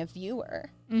by being a viewer.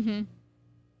 Mm-hmm.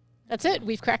 That's it.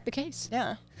 We've cracked the case.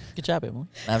 Yeah. Good job, Emily.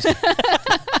 I was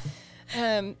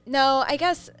kidding. No, I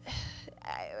guess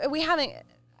we haven't,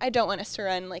 I don't want us to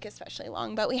run like especially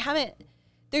long, but we haven't,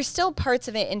 there's still parts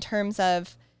of it in terms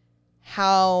of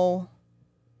how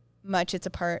much it's a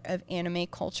part of anime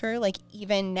culture. Like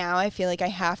even now I feel like I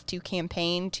have to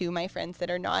campaign to my friends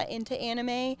that are not into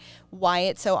anime why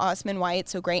it's so awesome and why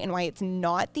it's so great and why it's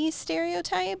not these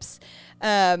stereotypes.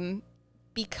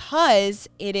 Because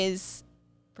it is,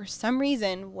 for some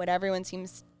reason, what everyone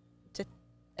seems to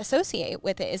associate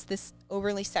with it is this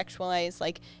overly sexualized,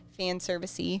 like fan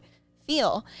servicey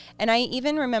feel. And I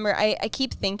even remember, I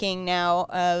keep thinking now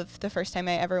of the first time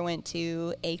I ever went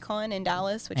to A-Kon in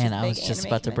Dallas, which is And a I big was just anime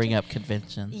about to bring convention. up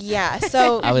conventions. Yeah,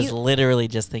 so I was literally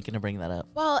just thinking to bring that up.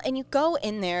 well, and you go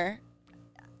in there.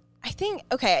 I think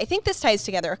this ties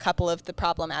together a couple of the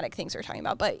problematic things we're talking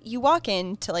about. But you walk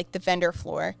into like the vendor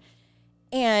floor,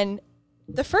 and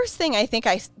the first thing I think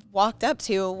I walked up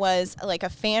to was like a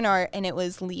fan art, and it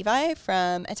was Levi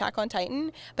from Attack on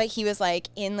Titan. But he was like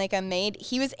in like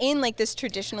he was in like this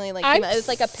traditionally like it was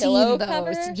like a pillow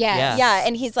cover. Yes. Yeah,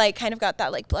 and he's like kind of got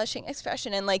that like blushing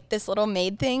expression and like this little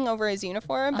maid thing over his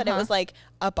uniform, but it was like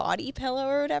a body pillow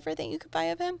or whatever that you could buy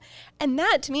of him. And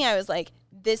that to me, I was like,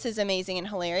 this is amazing and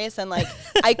hilarious. And like,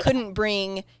 I couldn't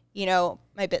bring, you know,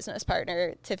 my business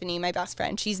partner, Tiffany, my best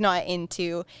friend. She's not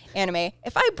into anime.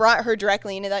 If I brought her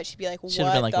directly into that, she'd be like, Should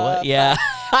have been like, the what? fuck? Yeah.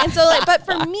 And so like, but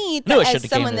for me, Knew I as should've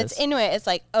someone came to that's this. into it, it's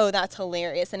like, oh, that's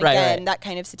hilarious. And Right, again, right. that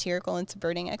kind of satirical and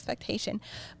subverting expectation.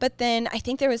 But then I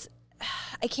think there was,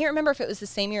 I can't remember if it was the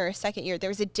same year or second year,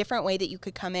 there was a different way that you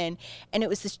could come in. And it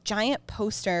was this giant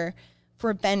poster for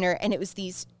a vendor, and it was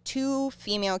these two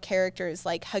female characters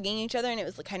like hugging each other, and it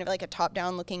was kind of like a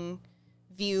top-down looking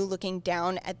view looking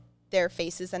down at their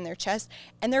faces and their chests,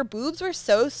 and their boobs were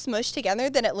so smushed together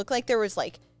that it looked like there was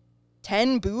like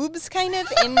 10 boobs kind of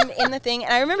in the thing.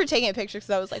 And I remember taking a picture because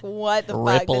I was like, what the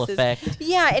Ripple fuck? effect.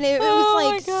 Yeah, and it Oh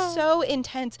my was like God. so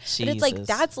intense. But it's like, Jesus.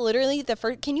 that's literally the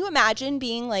first. Can you imagine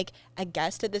being like a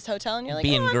guest at this hotel and you're like,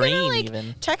 Being I'm green gonna, like,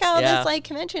 even. check out Yeah. this like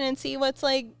convention and see what's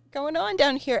like going on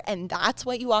down here. And that's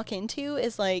what you walk into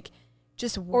is like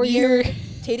just Or weird you're-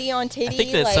 titty on titty. I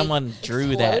think that like, someone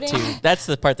drew that exploding. too. That's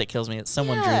the part that kills me. That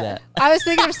someone drew Yeah. that. I was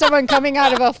thinking of someone coming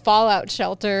out of a fallout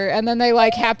shelter, and then they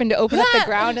like happen to open up the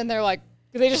ground, and they're like,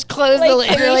 they just close the lid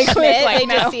Kimmy really quick. Schmidt, Like, they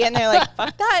no. just see it and they're like,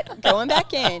 fuck that, going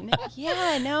back in.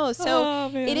 Yeah, no. So Oh,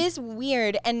 man. it is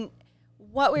weird. And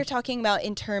what we're talking about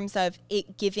in terms of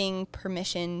it giving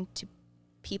permission to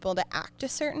people to act a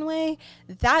certain way,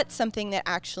 that's something that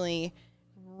actually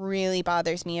really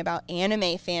bothers me about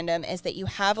anime fandom, is that you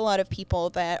have a lot of people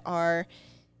that are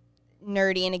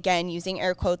nerdy, and again, using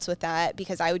air quotes with that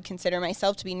because I would consider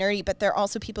myself to be nerdy, but there are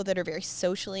also people that are very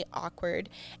socially awkward.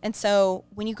 And so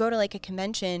when you go to like a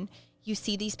convention, you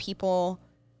see these people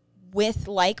with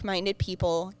like-minded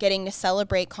people getting to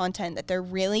celebrate content that they're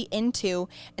really into,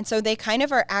 and so they kind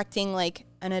of are acting like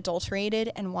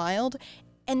unadulterated and wild,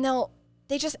 and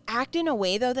they just act in a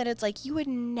way though that it's like you would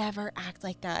never act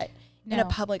like that in a No.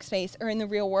 public space or in the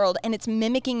real world, and it's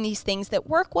mimicking these things that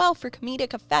work well for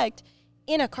comedic effect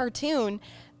in a cartoon,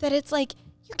 that it's like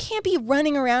you can't be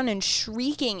running around and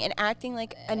shrieking and acting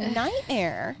like a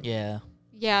nightmare. Yeah.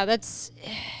 Yeah, that's.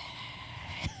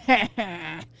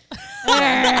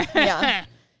 Yeah.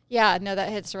 Yeah, no, that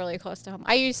hits really close to home.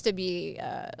 I used to be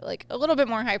like a little bit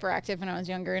more hyperactive when I was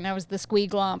younger, and I was the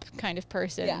squeaglomp kind of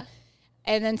person. Yeah.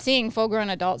 And then seeing full-grown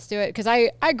adults do it, because I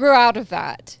grew out of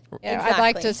that. You know, I'd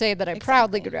like to Exactly. say that I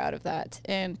proudly Exactly. grew out of that.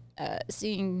 And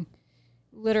seeing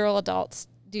literal adults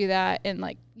do that and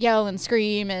like yell and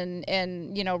scream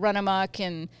and you know, run amok,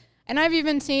 and I've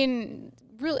even seen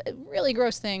really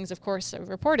gross things. Of course, I've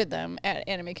reported them at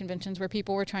anime conventions where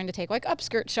people were trying to take like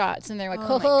upskirt shots, and they're like,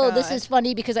 Oh my "Oh, this God. is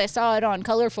funny because I saw it on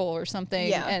Colorful or something."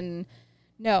 Yeah. And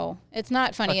no, it's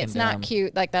not funny. Fucking It's dumb. not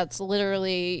cute. Like, that's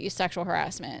literally sexual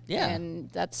harassment. Yeah. And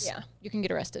that's you can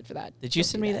get arrested for that. Did you Don't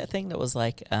send do me that thing that was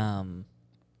like,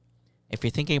 if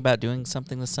you're thinking about doing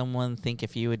something with someone, think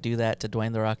if you would do that to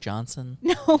Dwayne The Rock Johnson?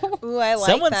 No. Ooh, I like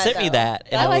Someone that, sent me though. that,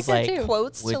 and I I like was that like, too.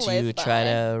 Quotes would to live you by. try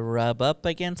to rub up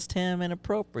against him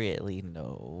inappropriately?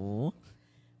 No.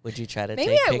 Would you try to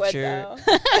Maybe take I would, picture?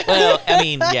 though. Well, I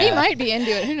mean, yeah, He might be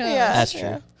into it. Who knows? Yeah. that's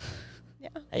true. Yeah.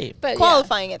 Hey, But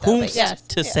Qualifying it though. whomst but yes.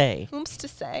 to Yeah. say? Whom's to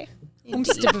say? yeah.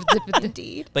 Indeed.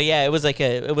 Indeed. But yeah, it was like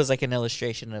an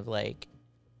illustration of like,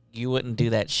 you wouldn't do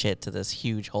that shit to this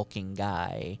huge hulking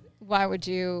guy. Why would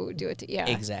you do it to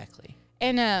Exactly.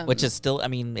 And Which is still, I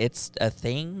mean, it's a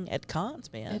thing at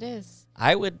cons, man. it is.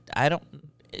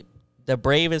 The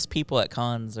bravest people at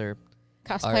cons are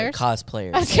Cosplayers.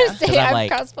 cosplayers. I was gonna say 'Cause I'm I've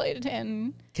like, cosplayed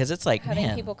and because it's like, Having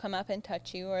man, people come up and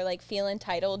touch you or like feel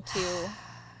entitled to.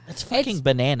 it's fucking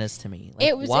bananas to me. Like,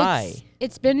 it was why?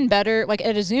 It's been better. Like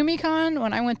at AzumiCon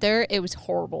when I went there, it was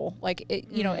horrible. Like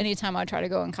you know, anytime I try to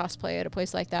go and cosplay at a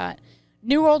place like that,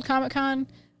 New World Comic Con,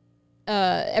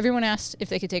 everyone asked if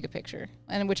they could take a picture,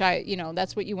 and which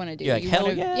that's what you want to do. You're like, You hell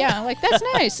wanna- yeah. like that's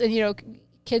nice. And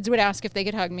kids would ask if they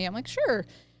could hug me. I'm like, sure.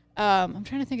 I'm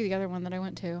trying to think of the other one that I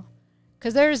went to,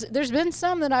 because there's been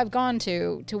some that I've gone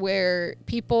to where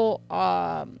people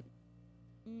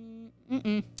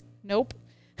nope,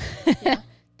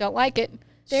 don't like it.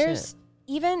 There's Shit.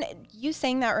 even you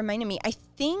saying that reminded me. I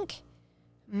think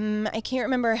I can't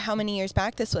remember how many years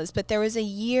back this was, but there was a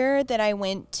year that I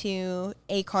went to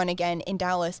A-Kon again in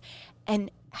Dallas, and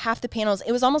half the panels,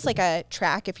 it was almost like a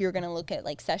track if you were going to look at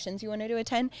like sessions you wanted to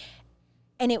attend,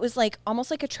 and it was like almost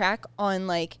like a track on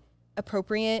like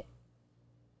appropriate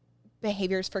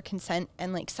behaviors for consent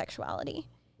and like sexuality.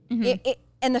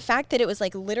 And the fact that it was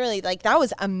like literally like that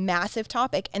was a massive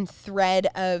topic and thread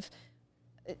of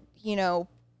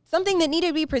something that needed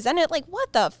to be presented. Like,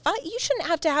 what the fuck? You shouldn't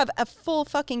have to have a full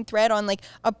fucking thread on like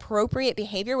appropriate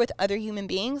behavior with other human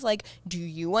beings. Like, do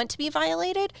you want to be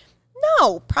violated?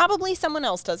 No, probably someone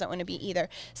else doesn't want to be either.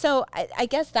 So I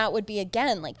guess that would be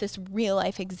again like this real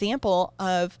life example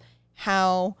of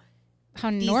how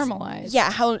Normalized.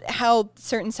 yeah, how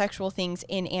certain sexual things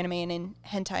in anime and in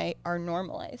hentai are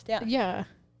normalized. Yeah. Yeah,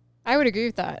 I would agree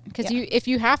with that, because Yeah. if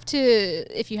you have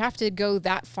to go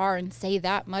that far and say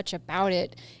that much about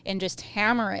it and just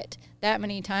hammer it that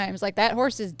many times, like that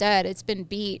horse is dead. It's been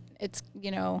beat. It's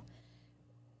Yeah.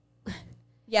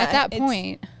 at that it's-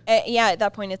 point. at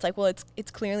that point, it's like, well,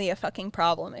 it's clearly a fucking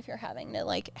problem if you're having to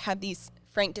like have these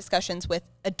frank discussions with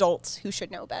adults who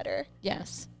should know better.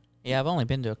 Yes. Yeah, I've only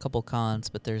been to a couple cons,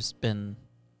 but there's been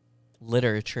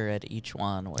literature at each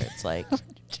one where it's like,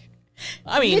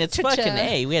 I mean, it's fucking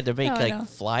Literature. We had to make No, I know.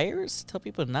 flyers, tell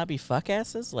people to not be fuck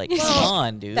asses. Like, come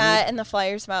on, dude. That and the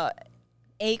flyers about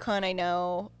Akon, I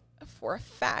know for a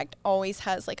fact, always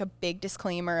has like a big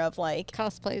disclaimer of like,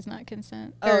 Cosplay is not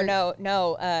consent. oh Or-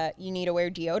 no, you need to wear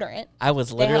deodorant. I was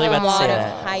They literally have about a to say lot of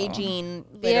that. hygiene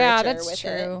literature Yeah, that's with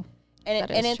true. it.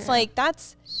 That And is it's true. like,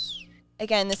 that's,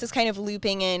 again, this is kind of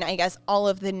looping in, I guess, all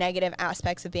of the negative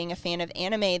aspects of being a fan of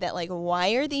anime, that like, why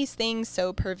are these things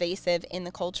so pervasive in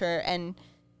the culture? And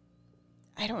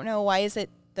I don't know, why is it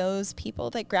those people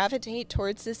that gravitate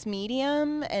towards this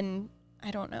medium? And I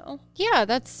don't know. Yeah,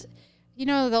 that's,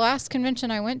 the last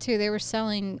convention I went to, they were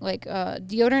selling like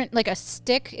deodorant, like a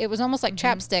stick. It was almost like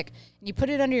chapstick. And you put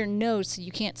it under your nose so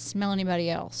you can't smell anybody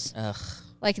else. Ugh,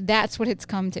 Like, that's what it's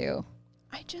come to.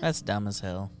 I just, that's dumb as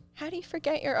hell. how do you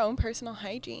forget your own personal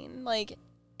hygiene? Like,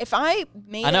 if I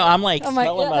made I know. it, I'm like I'm like,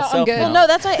 smelling yeah, no, I'm myself good. now. well, no,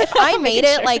 that's why if I made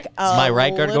it like my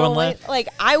right guard little going left? Like,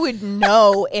 I would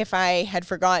know if I had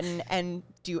forgotten and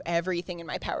do everything in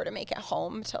my power to make it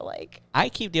home to like. I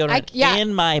keep deodorant yeah.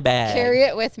 in my bag. Carry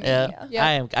it with me. Yeah,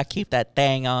 Yeah. I keep that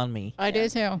thing on me, I do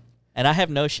too. and I have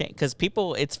no shame because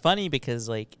people. It's funny because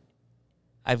like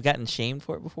I've gotten shamed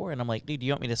for it before, and I'm like, dude, do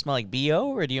you want me to smell like BO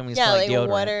or do you want me to Yeah, smell like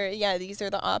like deodorant? these are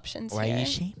the options Why here. are you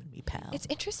shaming me, pal? It's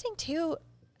interesting too.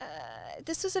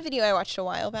 This was a video I watched a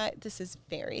while back. This is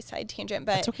very side tangent,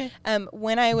 but That's okay.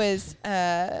 when I was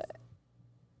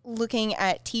looking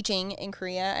at teaching in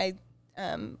Korea, I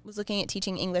was looking at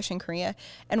teaching English in Korea,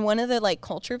 and one of the like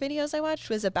culture videos I watched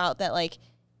was about that like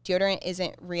deodorant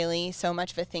isn't really so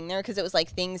much of a thing there, because it was like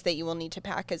things that you will need to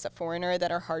pack as a foreigner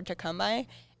that are hard to come by.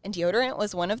 And deodorant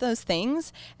was one of those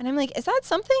things. And I'm like, is that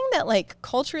something that like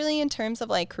culturally in terms of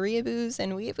like Koreaboos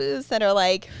and Weeaboos that are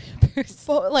like,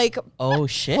 like Oh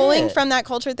shit! pulling from that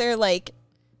culture, they're like,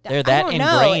 They're I that don't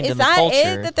know. ingrained Is in the that culture.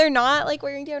 it that they're not like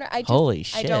wearing deodorant? I just, Holy I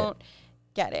shit. don't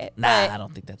get it. Nah, But I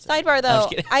don't think that's it. sidebar No, I'm just though,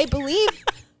 kidding. I believe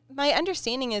my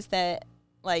understanding is that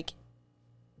like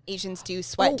Asians do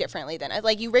sweat differently than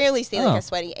like you rarely see like Oh. a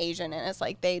sweaty Asian, and it's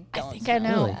like they don't. think I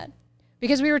smell know. Really? that.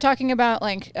 Because we were talking about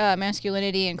like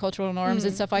masculinity and cultural norms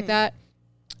and stuff like that.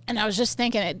 And I was just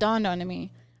thinking, it dawned on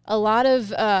me. A lot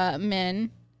of men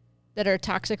that are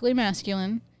toxically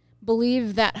masculine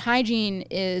believe that hygiene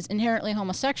is inherently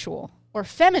homosexual or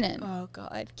feminine. Oh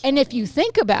God. And if you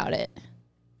think about it,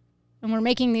 and we're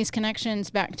making these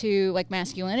connections back to like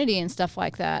masculinity and stuff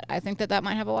like that, I think that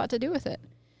might have a lot to do with it.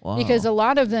 Wow. Because a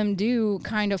lot of them do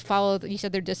kind of follow, you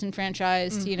said they're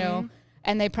disenfranchised,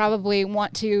 and they probably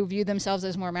want to view themselves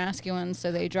as more masculine,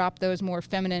 so they drop those more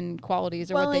feminine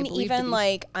qualities or Well, what they and believe to even be.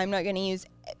 like I'm not going to use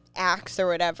Axe or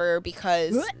whatever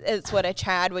because it's what a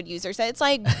Chad would use or say. It's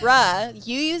like, bruh,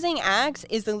 you using Axe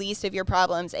is the least of your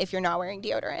problems if you're not wearing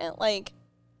deodorant. Like,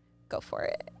 go for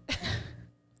it.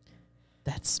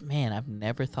 That's man. I've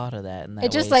never thought of that. In that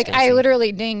it just way, like, I Stacey.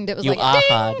 literally dinged. It was You like, ding!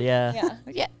 aha'd, yeah. Yeah.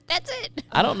 Yeah, that's it.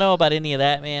 I don't know about any of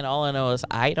that, man. All I know is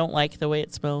I don't like the way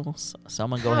it smells. So I'm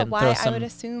gonna go ahead and Why? throw I would some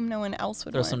assume no one else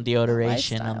would throw want some that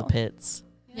deodoration on the lifestyle. pits.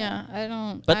 Yeah, I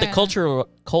don't. But the I-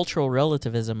 cultural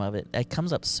relativism of it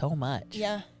comes up so much.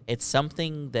 Yeah. It's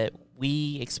something that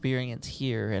we experience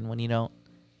here, and when you don't,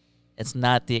 it's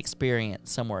not the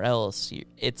experience somewhere else.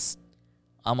 It's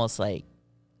almost like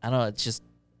I don't know. It just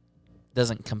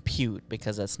doesn't compute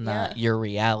because it's not Yeah. your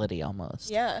reality.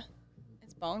 Almost. Yeah.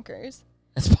 It's bonkers.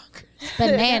 It's bonkers.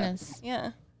 bananas.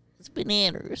 Yeah. It's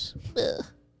bananas. Ugh.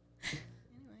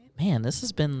 Man, this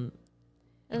has been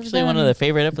It's actually one of been the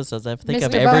favorite episodes I think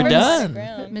I've Mr. ever Bones. done.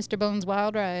 Mr. Bones'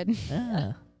 Wild Ride.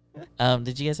 Yeah.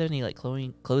 Did you guys have any like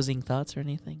closing thoughts or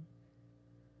anything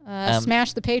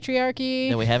Smash the patriarchy.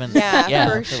 that we haven't? Yeah,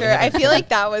 that for we sure. I haven't- feel like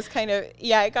that was kind of,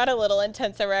 it got a little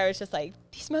intense where I was just like,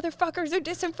 these motherfuckers are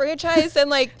disenfranchised and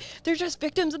like they're just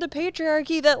victims of the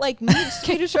patriarchy that like needs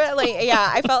to destroy. Like,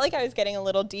 yeah, I felt like I was getting a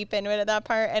little deep into it at that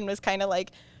part and was kind of like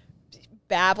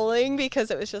babbling because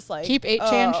it was just like Keep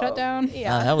 8chan shut down.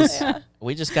 Yeah, that was. yeah.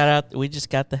 We just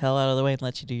got the hell out of the way and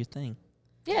let you do your thing.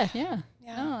 Yeah. Yeah.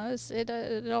 No,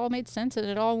 it all made sense and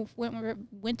it all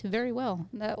went very well.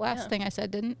 That last Yeah. thing I said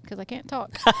didn't because I can't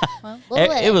talk. Well,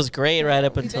 It was great right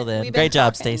up We've until been- then. we've been Great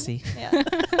job, talking. Stacey. Yeah.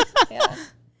 Yeah.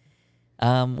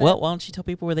 Well, why don't you tell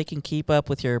people where they can keep up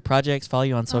with your projects, follow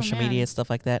you on social man. media, stuff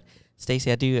like that.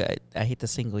 Stacey, I hate to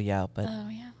single you out, but Oh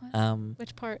yeah. What?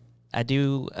 Which part? I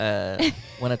do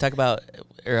when I talk about,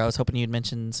 or I was hoping you'd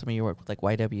mention some of your work with like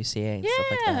YWCA and stuff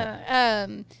like that. Yeah.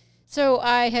 So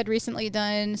I had recently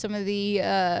done some of the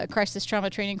crisis trauma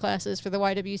training classes for the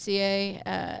YWCA.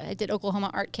 I did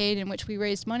Oklahoma Artcade, in which we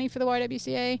raised money for the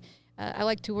YWCA. I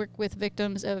like to work with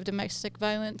victims of domestic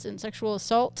violence and sexual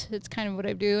assault. It's kind of what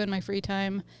I do in my free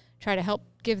time, try to help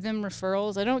give them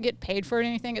referrals. I don't get paid for it or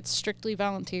anything. It's strictly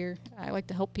volunteer. I like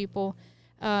to help people.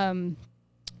 And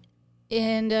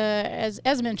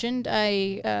as mentioned,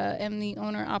 I am the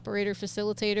owner, operator,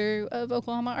 facilitator of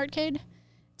Oklahoma Artcade.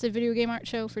 It's a video game art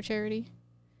show for charity.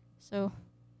 So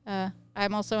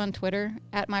I'm also on Twitter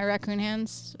at My Raccoon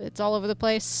Hands. It's all over the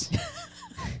place.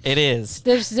 It is.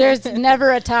 There's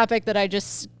never a topic that I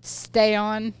just stay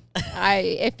on.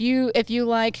 If you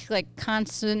like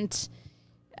constant,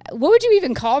 what would you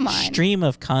even call mine? Stream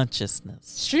of consciousness.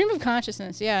 Stream of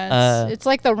consciousness. Yeah, it's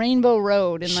like the Rainbow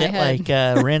Road in my Shit head. like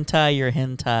rentai your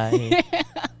hentai. Yeah.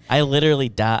 I literally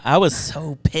died. I was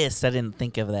so pissed I didn't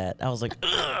think of that. I was like,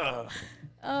 ugh.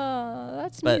 Oh,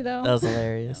 that's But me though. that was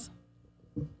hilarious.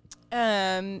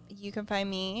 You can find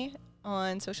me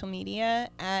on social media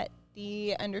at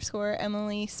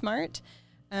 _Emily Smart.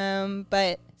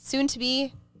 But soon to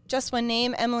be just one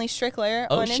name, Emily Strickler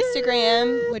on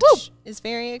Instagram, which is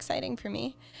very exciting for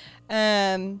me.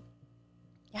 Yeah,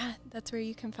 that's where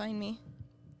you can find me.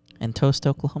 And Toast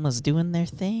Oklahoma's doing their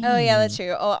thing. Oh, yeah, that's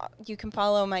true. Oh, you can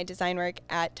follow my design work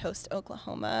at Toast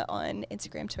Oklahoma on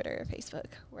Instagram, Twitter, or Facebook,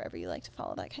 wherever you like to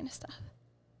follow that kind of stuff.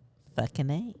 Fucking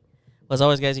A. Well, as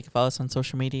always, guys, you can follow us on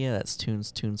social media. That's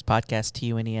Tunes Podcast,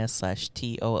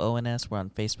 TUNES/TOONS. We're on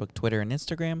Facebook, Twitter, and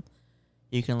Instagram.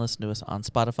 You can listen to us on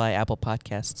Spotify, Apple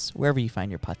Podcasts, wherever you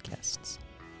find your podcasts.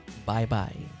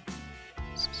 Bye-bye.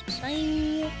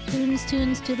 Bye.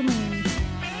 Tunes to the moon.